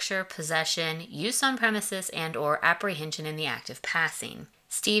 manufacture, possession, use on premises, and or apprehension in the act of passing.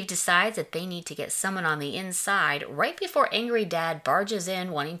 Steve decides that they need to get someone on the inside right before Angry Dad barges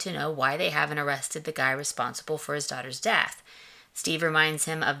in wanting to know why they haven't arrested the guy responsible for his daughter's death. Steve reminds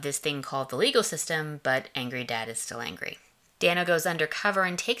him of this thing called the legal system, but Angry Dad is still angry. Dano goes undercover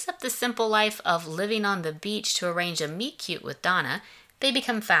and takes up the simple life of living on the beach to arrange a meet-cute with Donna. They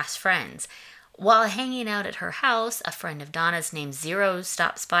become fast friends. While hanging out at her house, a friend of Donna's named Zero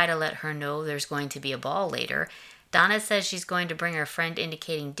stops by to let her know there's going to be a ball later. Donna says she's going to bring her friend,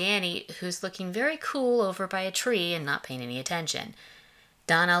 indicating Danny, who's looking very cool over by a tree and not paying any attention.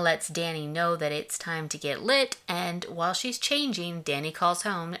 Donna lets Danny know that it's time to get lit, and while she's changing, Danny calls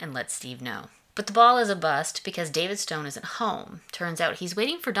home and lets Steve know. But the ball is a bust because David Stone isn't home. Turns out he's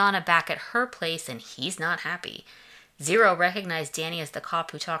waiting for Donna back at her place, and he's not happy. Zero recognized Danny as the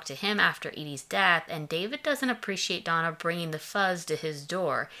cop who talked to him after Edie's death, and David doesn't appreciate Donna bringing the fuzz to his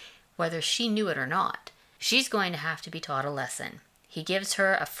door, whether she knew it or not. She's going to have to be taught a lesson. He gives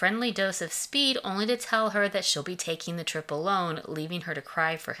her a friendly dose of speed only to tell her that she'll be taking the trip alone, leaving her to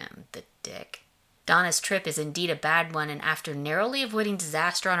cry for him. The dick. Donna's trip is indeed a bad one, and after narrowly avoiding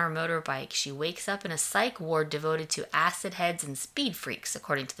disaster on her motorbike, she wakes up in a psych ward devoted to acid heads and speed freaks,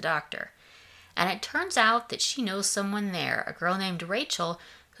 according to the doctor. And it turns out that she knows someone there, a girl named Rachel,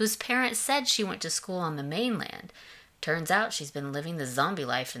 whose parents said she went to school on the mainland. Turns out she's been living the zombie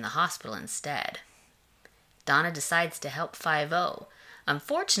life in the hospital instead. Donna decides to help 5:00.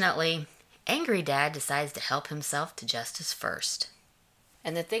 Unfortunately, Angry Dad decides to help himself to justice first.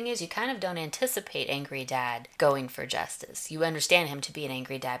 And the thing is, you kind of don't anticipate Angry Dad going for justice. You understand him to be an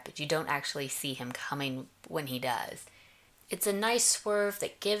angry dad, but you don't actually see him coming when he does. It's a nice swerve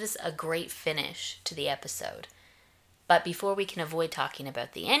that gives a great finish to the episode. But before we can avoid talking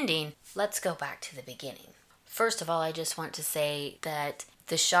about the ending, let's go back to the beginning. First of all, I just want to say that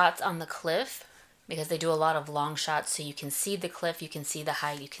the shots on the cliff, because they do a lot of long shots, so you can see the cliff, you can see the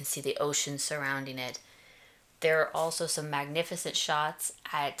height, you can see the ocean surrounding it. There are also some magnificent shots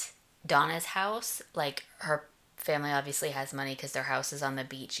at Donna's house, like her family obviously has money because their house is on the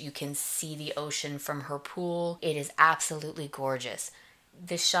beach. You can see the ocean from her pool. It is absolutely gorgeous.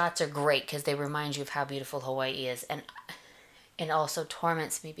 The shots are great because they remind you of how beautiful Hawaii is. And it also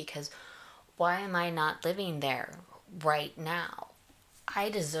torments me because why am I not living there right now? I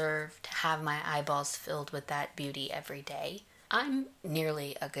deserve to have my eyeballs filled with that beauty every day. I'm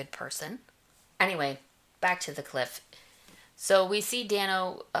nearly a good person. Anyway, back to the cliff. So we see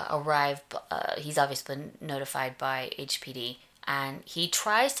Dano arrive. He's obviously been notified by HPD. And he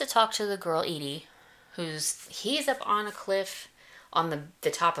tries to talk to the girl, Edie, he's up on a cliff, on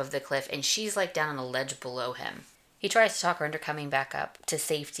the top of the cliff, and she's like down on a ledge below him. He tries to talk her into coming back up to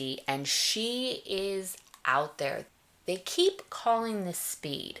safety, and she is out there. They keep calling this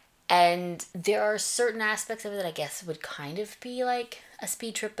speed. And there are certain aspects of it that I guess would kind of be like a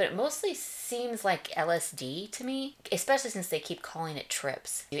speed trip, but it mostly seems like LSD to me, especially since they keep calling it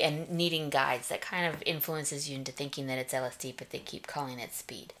trips and needing guides. That kind of influences you into thinking that it's LSD, but they keep calling it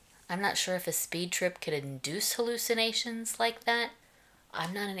speed. I'm not sure if a speed trip could induce hallucinations like that.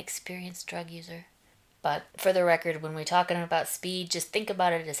 I'm not an experienced drug user. But for the record, when we're talking about speed, just think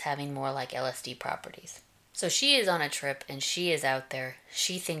about it as having more like LSD properties. So she is on a trip and she is out there.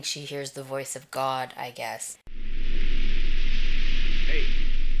 She thinks she hears the voice of God, I guess.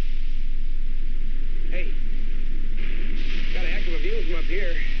 Hey. Got a heck of a view from up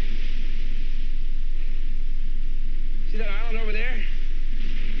here. See that island over there?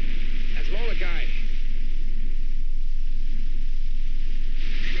 That's Molokai.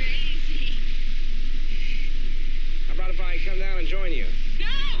 Crazy. How about if I come down and join you?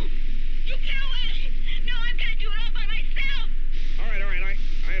 No! You can't wait! No, I've got to do it all by myself! All right,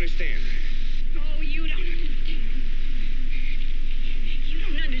 I understand. Oh, you don't understand. You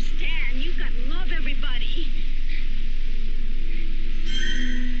don't understand. You've got to love everybody.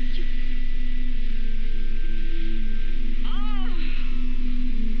 Oh. Oh,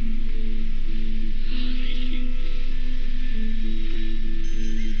 listen.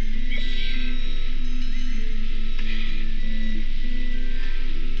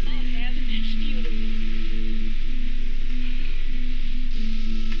 Oh, heaven, that's beautiful.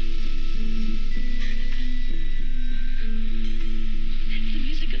 That's the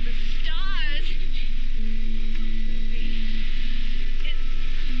music of the stars.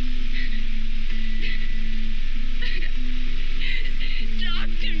 Talk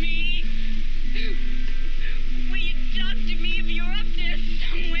to me. Will you talk to me if you're up there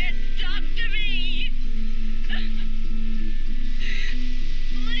somewhere? Talk to me.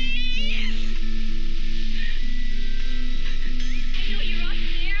 Please. I know you're up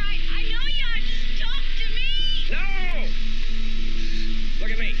there. I know you are. Just talk to me. No!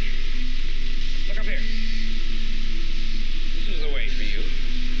 Look at me. Look up here. This is the way for you.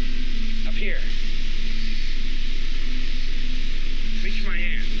 Up here. Reach my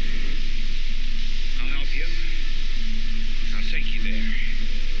hand. I'll help you. I'll take you there.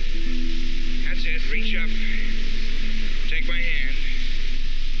 That's it. Reach up. Take my hand.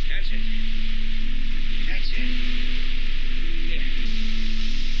 That's it. That's it. Here.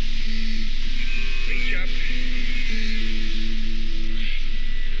 Reach up.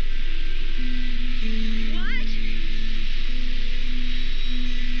 What?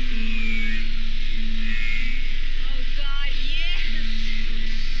 Oh, God, yes.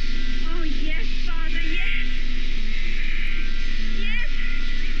 Oh, yes, Father, yes. Yes.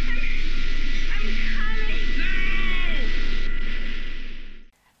 I'm coming. No!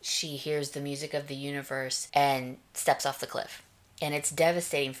 She hears the music of the universe and steps off the cliff. And it's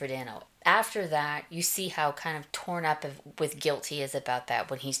devastating for Dano. After that, you see how kind of torn up with guilt he is about that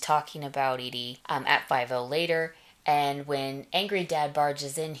when he's talking about Edie at 5-0 later. And when Angry Dad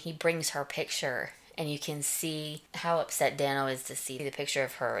barges in, he brings her picture. And you can see how upset Dano is to see the picture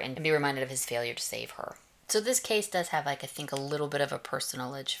of her and be reminded of his failure to save her. So this case does have, like, I think, a little bit of a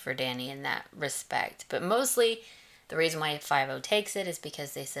personal edge for Danny in that respect. But mostly, the reason why 5-0 takes it is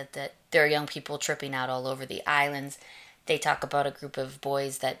because they said that there are young people tripping out all over the islands. They talk about a group of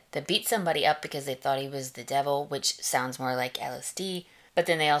boys that beat somebody up because they thought he was the devil, which sounds more like LSD. But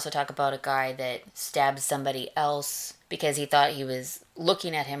then they also talk about a guy that stabbed somebody else because he thought he was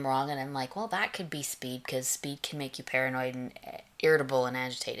looking at him wrong. And I'm like, well, that could be speed, because speed can make you paranoid and irritable and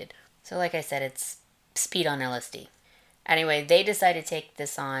agitated. So like I said, it's speed on LSD. Anyway, they decide to take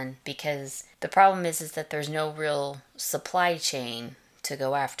this on because the problem is that there's no real supply chain to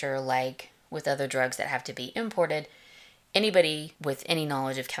go after, like with other drugs that have to be imported. Anybody with any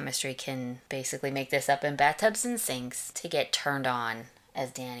knowledge of chemistry can basically make this up in bathtubs and sinks to get turned on,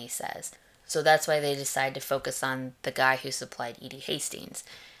 as Danny says. So that's why they decide to focus on the guy who supplied Edie Hastings.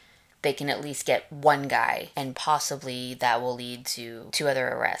 they can at least get one guy, and possibly that will lead to 2 other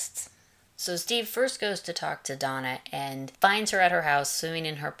arrests. So Steve first goes to talk to Donna and finds her at her house swimming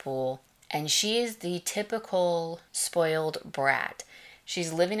in her pool, and she is the typical spoiled brat.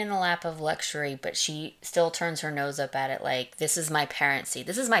 She's living in a lap of luxury, but she still turns her nose up at it like, this is my parents' scene.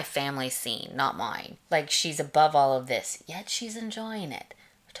 This is my family scene, not mine. Like, she's above all of this, yet she's enjoying it.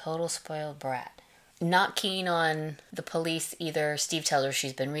 A total spoiled brat. Not keen on the police either. Steve tells her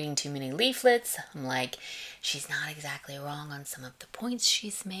she's been reading too many leaflets. I'm like, she's not exactly wrong on some of the points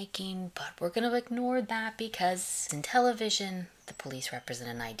she's making, but we're going to ignore that because in television, the police represent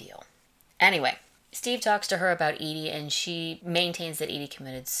an ideal. Anyway, Steve talks to her about Edie, and she maintains that Edie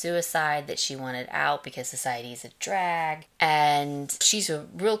committed suicide, that she wanted out because society is a drag, and she's a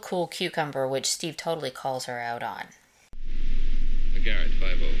real cool cucumber, which Steve totally calls her out on. Garrett,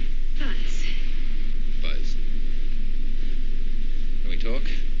 5-0. Buzz. Buzz. Can we talk?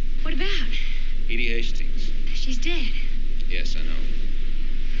 What about? Edie Hastings. She's dead. Yes, I know.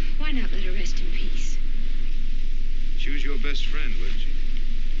 Why not let her rest in peace? She was your best friend, wasn't she?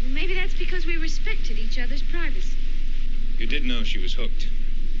 Well, maybe that's because we respected each other's privacy. You did know she was hooked.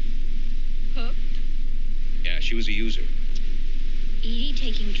 Hooked? Yeah, she was a user. Edie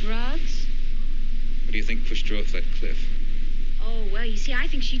taking drugs? What do you think pushed her off that cliff? Oh, well, you see, I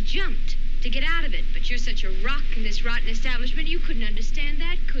think she jumped to get out of it. But you're such a rock in this rotten establishment, you couldn't understand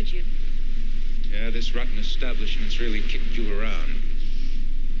that, could you? Yeah, this rotten establishment's really kicked you around.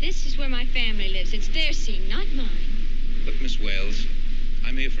 This is where my family lives. It's their scene, not mine. Look, Miss Wales,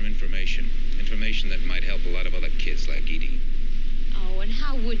 I'm here for information. Information that might help a lot of other kids like Edie. Oh, and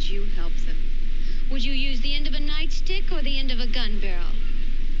how would you help them? Would you use the end of a nightstick or the end of a gun barrel?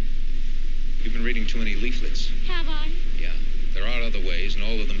 You've been reading too many leaflets. Have I? Yeah, there are other ways, and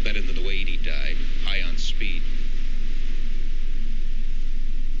all of them better than the way Edie died. High on speed.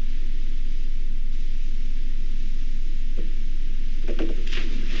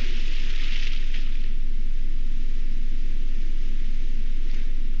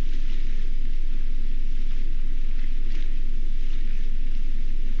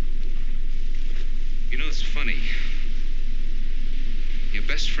 You know, it's funny. Your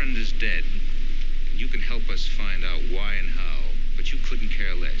best friend is dead, and you can help us find out why and how, but you couldn't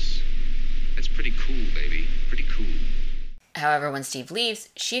care less. That's pretty cool, baby. Pretty cool. However, when Steve leaves,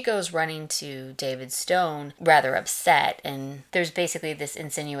 she goes running to David Stone, rather upset, and there's basically this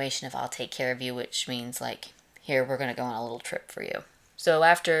insinuation of, I'll take care of you, which means, like, here, we're going to go on a little trip for you. So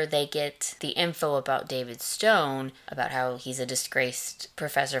after they get the info about David Stone, about how he's a disgraced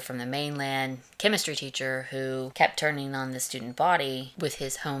professor from the mainland, chemistry teacher who kept turning on the student body with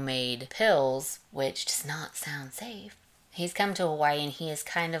his homemade pills, which does not sound safe. He's come to Hawaii and he is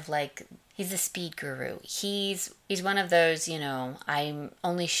kind of like, he's a speed guru. He's one of those, I'm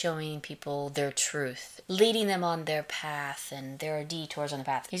only showing people their truth, leading them on their path, and there are detours on the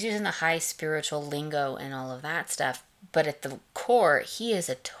path. He's using the high spiritual lingo and all of that stuff. But at the core, he is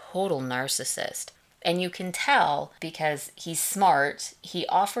a total narcissist. And you can tell because he's smart. He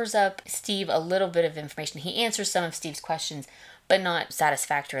offers up Steve a little bit of information. He answers some of Steve's questions, but not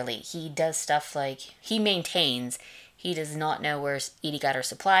satisfactorily. He does stuff like, he maintains he does not know where Edie got her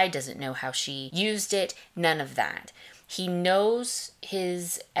supply, doesn't know how she used it, none of that. He knows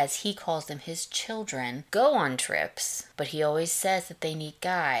his, as he calls them, his children go on trips, but he always says that they need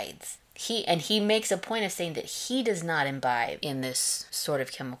guides. He makes a point of saying that he does not imbibe in this sort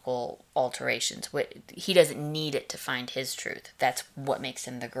of chemical alterations. He doesn't need it to find his truth. That's what makes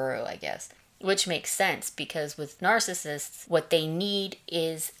him the guru, I guess. Which makes sense because with narcissists, what they need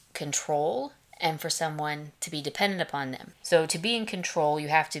is control and for someone to be dependent upon them. So to be in control, you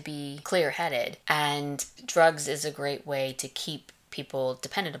have to be clear-headed. And drugs is a great way to keep people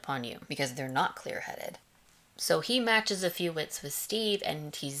dependent upon you because they're not clear-headed. So he matches a few wits with Steve,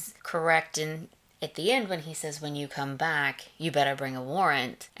 and he's correct at the end when he says, when you come back, you better bring a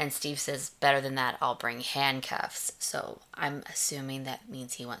warrant. And Steve says, better than that, I'll bring handcuffs. So I'm assuming that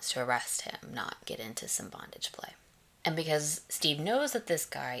means he wants to arrest him, not get into some bondage play. And because Steve knows that this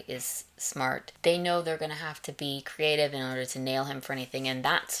guy is smart, they know they're going to have to be creative in order to nail him for anything. And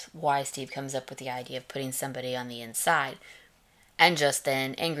that's why Steve comes up with the idea of putting somebody on the inside. And just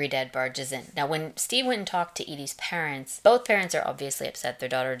then, Angry Dad barges in. Now, when Steve went and talked to Edie's parents, both parents are obviously upset. Their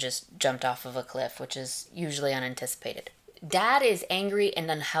daughter just jumped off of a cliff, which is usually unanticipated. Dad is angry and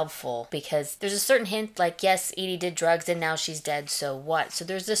unhelpful because there's a certain hint like, yes, Edie did drugs and now she's dead, so what? So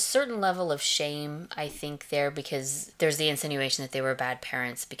there's a certain level of shame, I think, there, because there's the insinuation that they were bad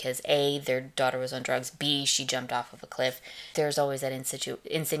parents because A, their daughter was on drugs, B, she jumped off of a cliff. There's always that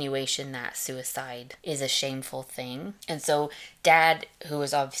insinuation that suicide is a shameful thing. And so Dad, who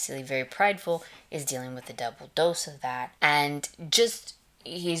is obviously very prideful, is dealing with a double dose of that. And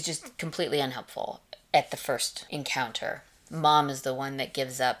he's just completely unhelpful at the first encounter. Mom is the one that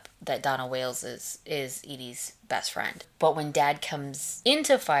gives up that Donna Wales is Edie's best friend. But when Dad comes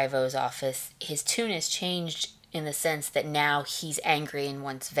into 5-0's office, his tune has changed in the sense that now he's angry and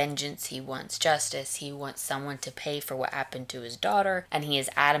wants vengeance, he wants justice, he wants someone to pay for what happened to his daughter, and he is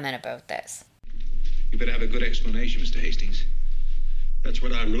adamant about this. You better have a good explanation, Mr. Hastings. That's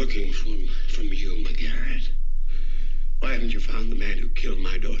what I'm looking from you, McGarrett. Why haven't you found the man who killed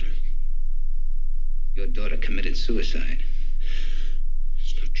my daughter? Your daughter committed suicide.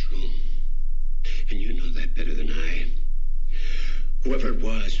 It's not true. And you know that better than I. Whoever it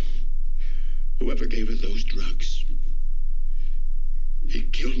was, whoever gave her those drugs, he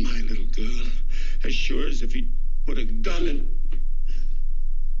killed my little girl as sure as if he'd put a gun in...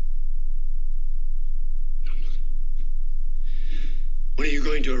 When are you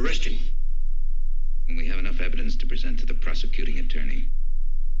going to arrest him? When we have enough evidence to present to the prosecuting attorney.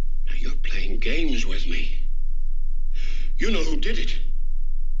 Now you're playing games with me. You know who did it.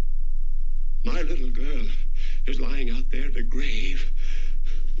 My little girl is lying out there in the grave,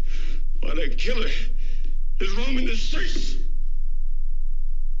 while the killer is roaming the streets.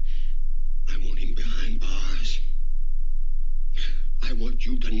 I want him behind bars. I want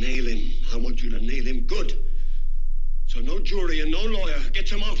you to nail him. I want you to nail him good. So no jury and no lawyer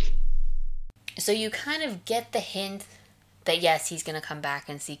gets him off. So you kind of get the hint that yes, he's going to come back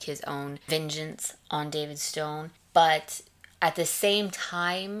and seek his own vengeance on David Stone. But at the same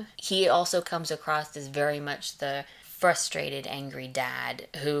time, he also comes across as very much the frustrated, angry dad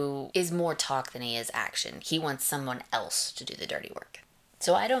who is more talk than he is action. He wants someone else to do the dirty work.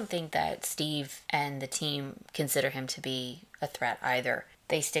 So I don't think that Steve and the team consider him to be a threat either.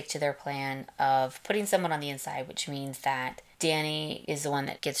 They stick to their plan of putting someone on the inside, which means that Danny is the one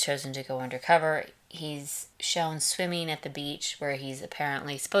that gets chosen to go undercover. He's shown swimming at the beach where he's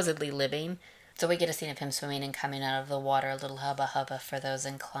apparently supposedly living. So we get a scene of him swimming and coming out of the water, a little hubba hubba for those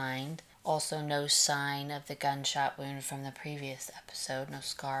inclined. Also no sign of the gunshot wound from the previous episode, no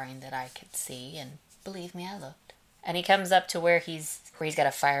scarring that I could see, and believe me, I looked. And he comes up to where he's got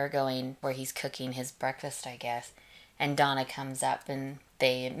a fire going, where he's cooking his breakfast, I guess. And Donna comes up and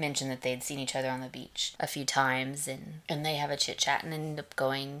they mention that they'd seen each other on the beach a few times, and they have a chit-chat and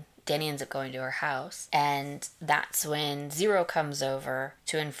Danny ends up going to her house. And that's when Zero comes over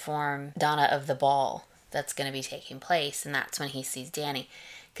to inform Donna of the ball that's going to be taking place, and that's when he sees Danny.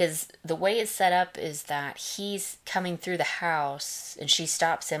 Because the way it's set up is that he's coming through the house, and she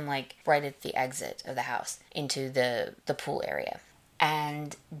stops him like right at the exit of the house into the pool area.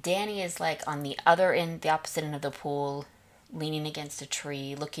 And Danny is like on the other end, the opposite end of the pool, leaning against a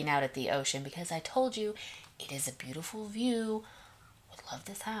tree, looking out at the ocean, because I told you, it is a beautiful view. Would love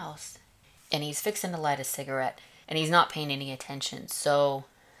this house. And he's fixing to light a cigarette, and he's not paying any attention. So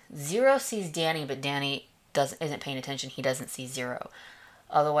Zero sees Danny, but Danny isn't paying attention. He doesn't see Zero.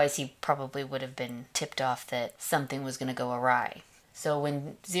 Otherwise, he probably would have been tipped off that something was going to go awry. So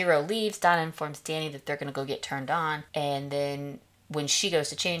when Zero leaves, Donna informs Danny that they're going to go get turned on. And then when she goes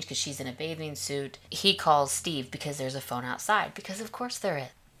to change, because she's in a bathing suit, he calls Steve because there's a phone outside. Because of course there is.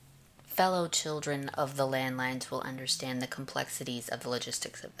 Fellow children of the landlines will understand the complexities of the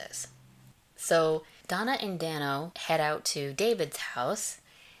logistics of this. So Donna and Dano head out to David's house.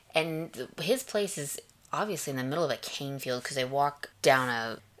 And his place is obviously in the middle of a cane field because they walk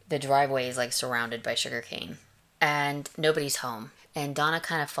down the driveway is like surrounded by sugarcane. And nobody's home. And Donna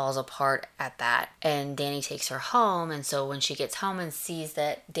kind of falls apart at that. And Danny takes her home. And so when she gets home and sees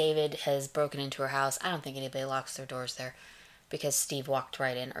that David has broken into her house, I don't think anybody locks their doors there because Steve walked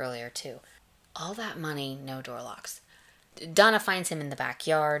right in earlier too. All that money, no door locks. Donna finds him in the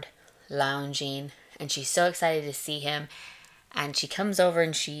backyard, lounging. And she's so excited to see him. And she comes over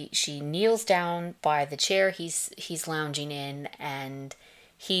and she kneels down by the chair he's lounging in, and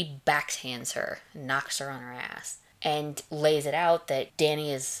he backhands her, knocks her on her ass, and lays it out that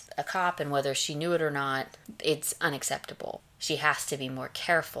Danny is a cop, and whether she knew it or not, it's unacceptable. She has to be more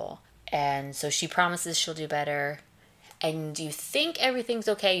careful. And so she promises she'll do better. And you think everything's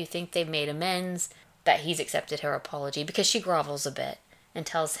okay. You think they've made amends, that he's accepted her apology, because she grovels a bit and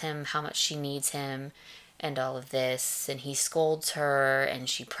tells him how much she needs him and all of this, and he scolds her, and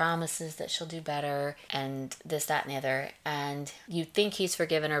she promises that she'll do better, and this, that, and the other, and you think he's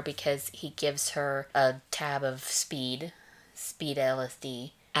forgiven her because he gives her a tab of speed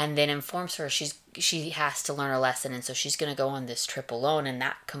LSD, and then informs her she has to learn a lesson, and so she's going to go on this trip alone, and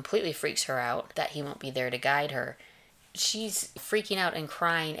that completely freaks her out that he won't be there to guide her. She's freaking out and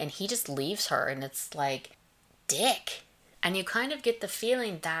crying, and he just leaves her, and it's like, dick. And you kind of get the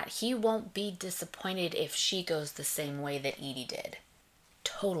feeling that he won't be disappointed if she goes the same way that Edie did.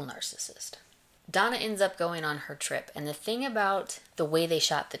 Total narcissist. Donna ends up going on her trip, and the thing about the way they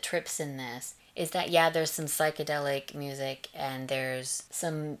shot the trips in this is that, yeah, there's some psychedelic music and there's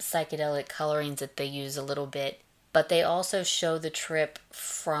some psychedelic colorings that they use a little bit, but they also show the trip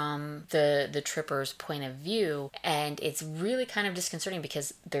from the tripper's point of view, and it's really kind of disconcerting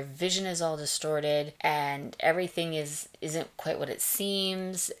because their vision is all distorted and everything isn't quite what it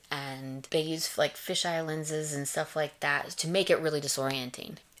seems, and they use like fisheye lenses and stuff like that to make it really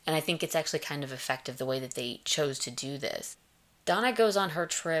disorienting. And I think it's actually kind of effective the way that they chose to do this. Donna goes on her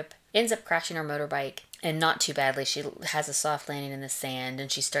trip, ends up crashing her motorbike, and not too badly. She has a soft landing in the sand,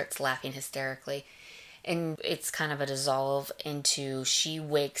 and she starts laughing hysterically. And it's kind of a dissolve into she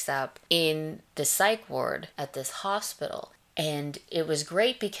wakes up in the psych ward at this hospital. And it was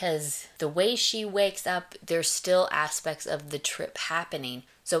great because the way she wakes up, there's still aspects of the trip happening.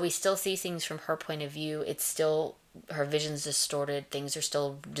 So we still see things from her point of view. It's still, her vision's distorted. Things are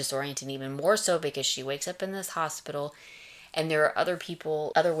still disorienting even more so because she wakes up in this hospital. And there are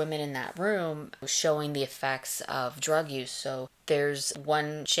other women in that room showing the effects of drug use. So there's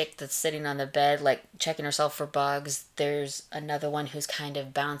one chick that's sitting on the bed, like checking herself for bugs. There's another one who's kind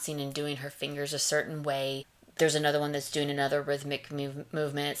of bouncing and doing her fingers a certain way. There's another one that's doing another rhythmic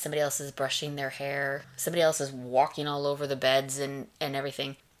movement. Somebody else is brushing their hair. Somebody else is walking all over the beds and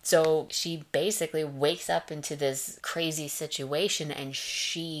everything. So she basically wakes up into this crazy situation, and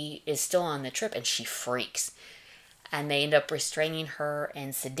she is still on the trip, and she freaks. And they end up restraining her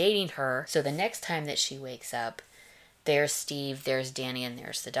and sedating her. So the next time that she wakes up, there's Steve, there's Danny, and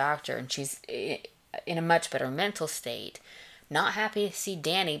there's the doctor. And she's in a much better mental state. Not happy to see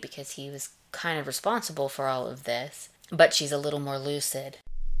Danny because he was kind of responsible for all of this. But she's a little more lucid.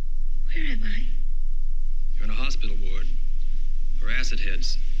 Where am I? You're in a hospital ward for acid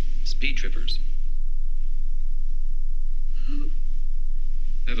heads, speed trippers. Who?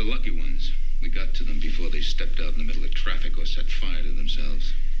 They're the lucky ones. We got to them before they stepped out in the middle of traffic or set fire to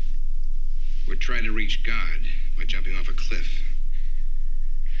themselves. We're trying to reach God by jumping off a cliff.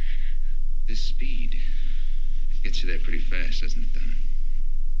 This speed gets you there pretty fast, doesn't it, Donna?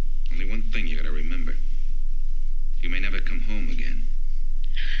 Only one thing you gotta remember. You may never come home again.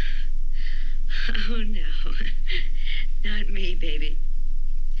 Oh, no. Not me, baby.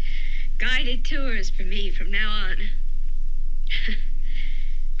 Guided tours for me from now on.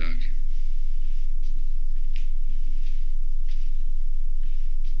 Doc?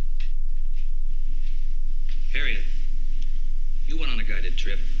 Harriet, you went on a guided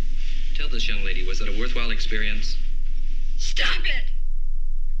trip. Tell this young lady, was it a worthwhile experience? Stop it!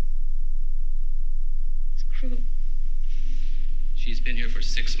 It's cruel. She's been here for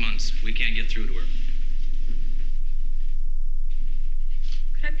 6 months. We can't get through to her.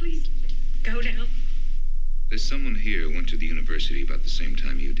 Could I please go now? There's someone here who went to the university about the same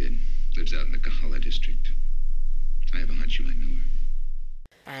time you did. Lives out in the Kahala district. I have a hunch you might know her.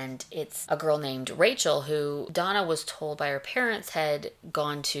 And it's a girl named Rachel who Donna was told by her parents had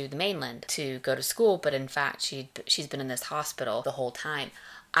gone to the mainland to go to school, but in fact she's been in this hospital the whole time.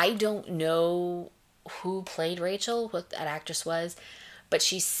 I don't know who played Rachel, what that actress was, but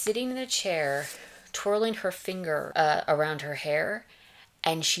she's sitting in a chair, twirling her finger around her hair,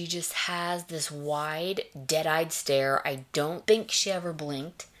 and she just has this wide, dead-eyed stare. I don't think she ever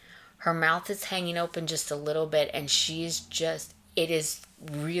blinked. Her mouth is hanging open just a little bit, and it is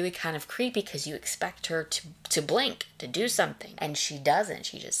really kind of creepy because you expect her to blink, to do something, and she doesn't.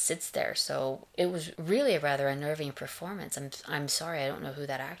 She just sits there. So it was really a rather unnerving performance. I'm sorry, I don't know who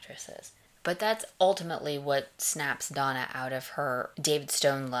that actress is. But that's ultimately what snaps Donna out of her David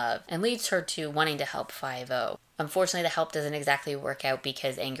Stone love and leads her to wanting to help 5-0. Unfortunately, the help doesn't exactly work out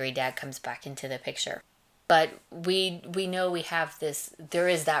because Angry Dad comes back into the picture. But we know we have this, there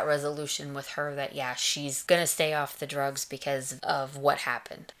is that resolution with her that, yeah, she's going to stay off the drugs because of what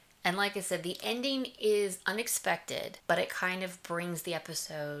happened. And like I said, the ending is unexpected, but it kind of brings the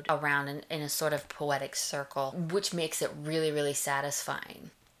episode around in a sort of poetic circle, which makes it really, really satisfying.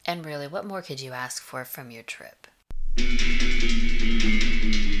 And really, what more could you ask for from your trip?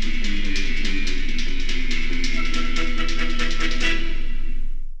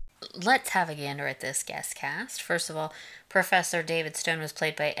 let's have a gander at this guest cast. First of all, Professor David Stone was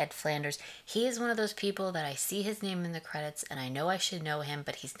played by Ed Flanders. He is one of those people that I see his name in the credits and I know I should know him,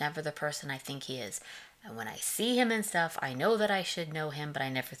 but he's never the person I think he is. And when I see him and stuff, I know that I should know him, but I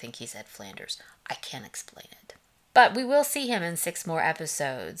never think he's Ed Flanders. I can't explain it. But we will see him in 6 more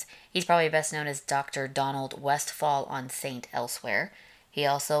episodes. He's probably best known as Dr. Donald Westfall on Saint Elsewhere. He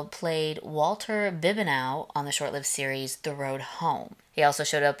also played Walter Bibenow on the short-lived series The Road Home. He also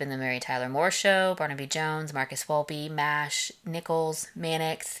showed up in The Mary Tyler Moore Show, Barnaby Jones, Marcus Welby, MASH, Nichols,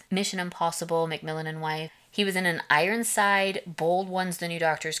 Mannix, Mission Impossible, Macmillan and Wife. He was in an Ironside, Bold Ones, The New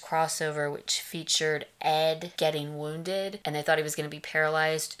Doctors crossover, which featured Ed getting wounded, and they thought he was going to be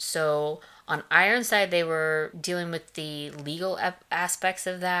paralyzed. So on Ironside, they were dealing with the legal aspects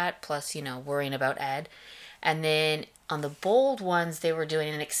of that, plus, worrying about Ed. And then on the Bold Ones, they were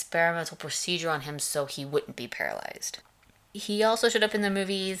doing an experimental procedure on him so he wouldn't be paralyzed. He also showed up in the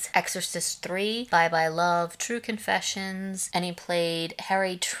movies Exorcist 3, Bye Bye Love, True Confessions, and he played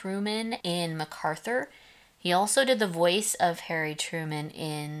Harry Truman in MacArthur. He also did the voice of Harry Truman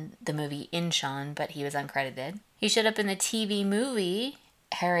in the movie Inchon, but he was uncredited. He showed up in the TV movie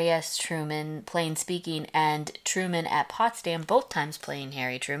Harry S. Truman, Plain Speaking, and Truman at Potsdam, both times playing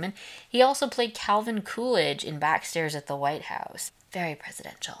Harry Truman. He also played Calvin Coolidge in Backstairs at the White House. Very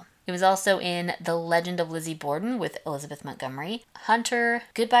presidential. He was also in The Legend of Lizzie Borden with Elizabeth Montgomery, Hunter,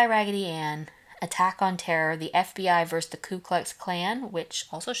 Goodbye Raggedy Ann, Attack on Terror, The FBI vs. the Ku Klux Klan, which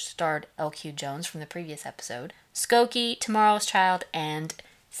also starred L.Q. Jones from the previous episode, Skokie, Tomorrow's Child, and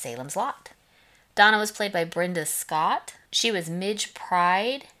Salem's Lot. Donna was played by Brenda Scott. She was Midge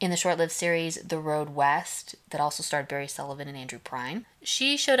Pride in the short-lived series The Road West that also starred Barry Sullivan and Andrew Prine.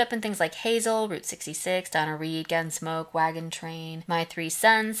 She showed up in things like Hazel, Route 66, Donna Reed, Gunsmoke, Wagon Train, My Three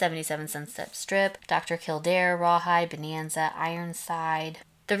Sons, 77 Sunset Strip, Dr. Kildare, Rawhide, Bonanza, Ironside,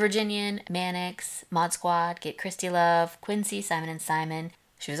 The Virginian, Mannix, Mod Squad, Get Christy Love, Quincy, Simon & Simon.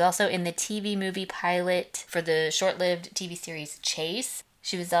 She was also in the TV movie pilot for the short-lived TV series Chase.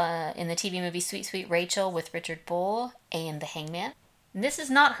 She was in the TV movie Sweet Sweet Rachel with Richard Bull and The Hangman. And this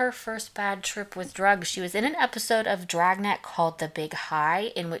is not her first bad trip with drugs. She was in an episode of Dragnet called The Big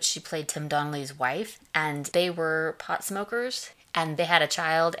High, in which she played Tim Donnelly's wife, and they were pot smokers, and they had a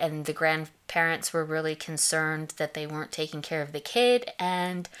child, and the grandparents were really concerned that they weren't taking care of the kid,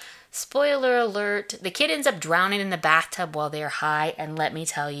 and spoiler alert, the kid ends up drowning in the bathtub while they're high, and let me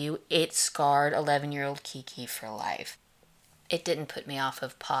tell you, it scarred 11-year-old Kiki for life. It didn't put me off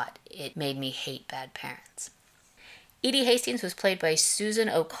of pot. It made me hate bad parents. Edie Hastings was played by Susan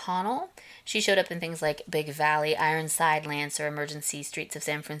O'Connell. She showed up in things like Big Valley, Ironside, Lancer, Emergency, Streets of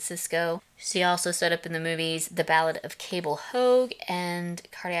San Francisco. She also showed up in the movies The Ballad of Cable Hogue and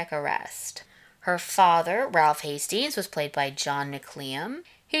Cardiac Arrest. Her father, Ralph Hastings, was played by John McLeam.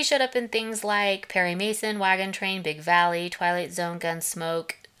 He showed up in things like Perry Mason, Wagon Train, Big Valley, Twilight Zone,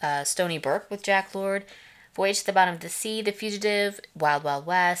 Gunsmoke, Stony Brook with Jack Lord, Voyage to the Bottom of the Sea, The Fugitive, Wild Wild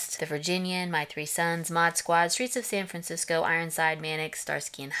West, The Virginian, My Three Sons, Mod Squad, Streets of San Francisco, Ironside, Mannix,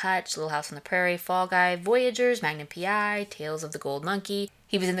 Starsky and Hutch, Little House on the Prairie, Fall Guy, Voyagers, Magnum P.I., Tales of the Gold Monkey.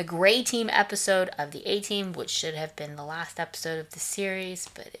 He was in the Gray Team episode of the A-Team, which should have been the last episode of the series,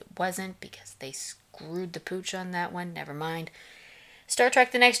 but it wasn't because they screwed the pooch on that one. Never mind. Star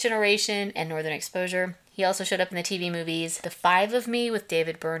Trek The Next Generation and Northern Exposure. He also showed up in the TV movies The Five of Me with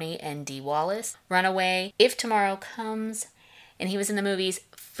David Burney and Dee Wallace, Runaway, If Tomorrow Comes, and he was in the movies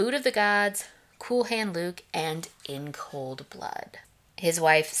Food of the Gods, Cool Hand Luke, and In Cold Blood. His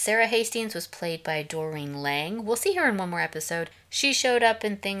wife, Sarah Hastings, was played by Doreen Lang. We'll see her in one more episode. She showed up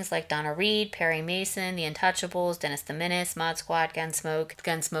in things like Donna Reed, Perry Mason, The Untouchables, Dennis the Menace, Mod Squad, Gunsmoke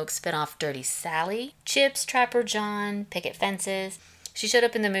spinoff Dirty Sally, Chips, Trapper John, Picket Fences. She showed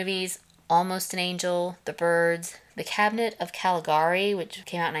up in the movies Almost an Angel, The Birds, The Cabinet of Caligari, which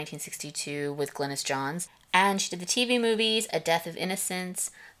came out in 1962 with Glynis Johns, and she did the TV movies A Death of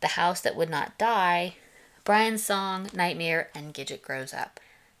Innocence, The House That Would Not Die, Brian's Song, Nightmare, and Gidget Grows Up.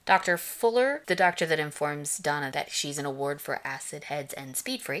 Dr. Fuller, the doctor that informs Donna that she's an award for acid heads and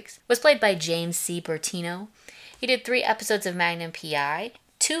speed freaks, was played by James C. Bertino. He did 3 episodes of Magnum P.I.,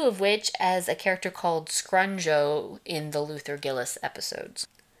 2 of which as a character called Scrunjo in the Luther Gillis episodes.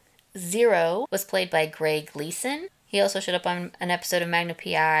 Zero was played by Greg Gleason. He also showed up on an episode of Magnum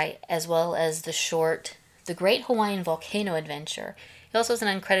P.I. as well as the short The Great Hawaiian Volcano Adventure. He also has an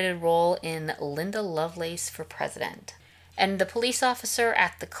uncredited role in Linda Lovelace for President. And the police officer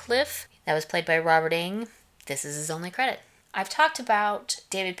at the cliff, that was played by Robert Ng. This is his only credit. I've talked about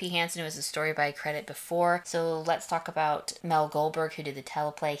David P. Hansen, who was a story by credit before, so let's talk about Mel Goldberg, who did the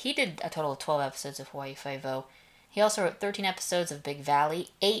teleplay. He did a total of 12 episodes of Hawaii Five-0. He also wrote 13 episodes of Big Valley,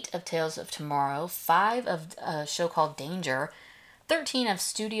 8 of Tales of Tomorrow, 5 of a show called Danger, 13 of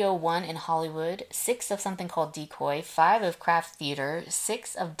Studio One in Hollywood, 6 of something called Decoy, 5 of Craft Theater,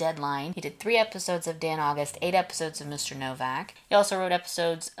 6 of Deadline. He did 3 episodes of Dan August, 8 episodes of Mr. Novak. He also wrote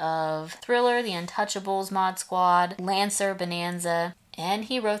episodes of Thriller, The Untouchables, Mod Squad, Lancer, Bonanza, and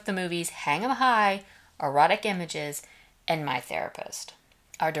he wrote the movies Hang 'em High, Erotic Images, and My Therapist.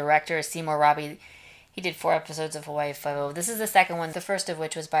 Our director is Seymour Robbie. He did 4 episodes of Hawaii Five-0. This is the second one, the first of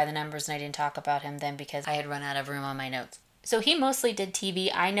which was By the Numbers, and I didn't talk about him then because I had run out of room on my notes. So he mostly did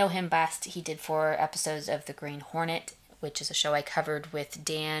TV. I know him best. He did 4 episodes of The Green Hornet, which is a show I covered with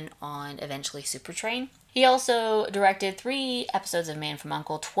Dan on Eventually Super Train. He also directed 3 episodes of Man from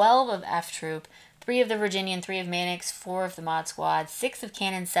U.N.C.L.E., 12 of F Troop, 3 of The Virginian, 3 of Mannix, 4 of The Mod Squad, 6 of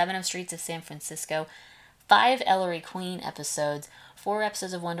Cannon, 7 of Streets of San Francisco, 5 Ellery Queen episodes, 4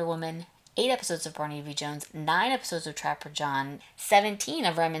 episodes of Wonder Woman, 8 episodes of Barney V. Jones, 9 episodes of Trapper John, 17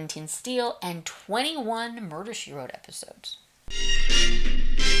 of Remington Steele, and 21 Murder, She Wrote episodes.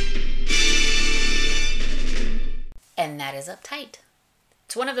 And that is Uptight.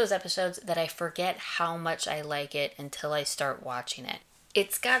 It's one of those episodes that I forget how much I like it until I start watching it.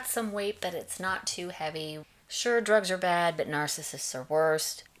 It's got some weight, but it's not too heavy. Sure, drugs are bad, but narcissists are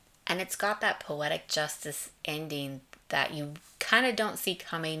worst. And it's got that poetic justice ending that you kind of don't see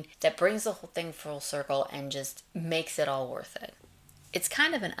coming, that brings the whole thing full circle and just makes it all worth it. It's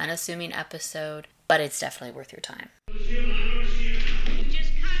kind of an unassuming episode, but it's definitely worth your time. You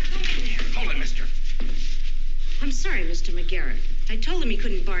just can't go in there. Hold it, mister. I'm sorry, Mr. McGarrett. I told him he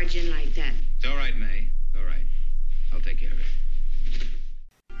couldn't barge in like that. It's all right, May. It's all right. I'll take care of it.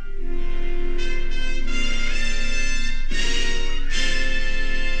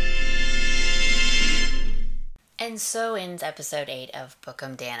 And so ends episode 8 of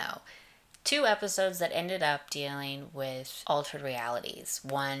Bookum Dano. 2 episodes that ended up dealing with altered realities.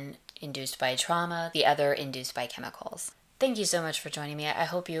 One induced by trauma, the other induced by chemicals. Thank you so much for joining me. I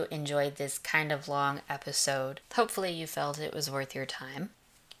hope you enjoyed this kind of long episode. Hopefully you felt it was worth your time.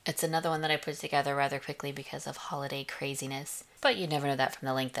 It's another one that I put together rather quickly because of holiday craziness, but you'd never know that from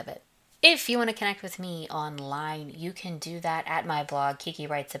the length of it. If you want to connect with me online, you can do that at my blog,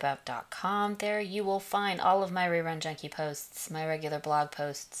 KikiWritesAbout.com. There you will find all of my Rerun Junkie posts, my regular blog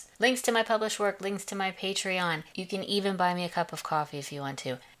posts, links to my published work, links to my Patreon. You can even buy me a cup of coffee if you want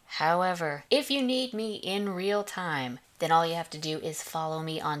to. However, if you need me in real time, then all you have to do is follow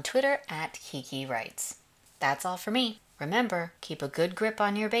me on Twitter at KikiWrites. That's all for me. Remember, keep a good grip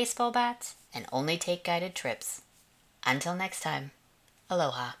on your baseball bats and only take guided trips. Until next time,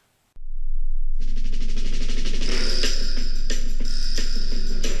 aloha.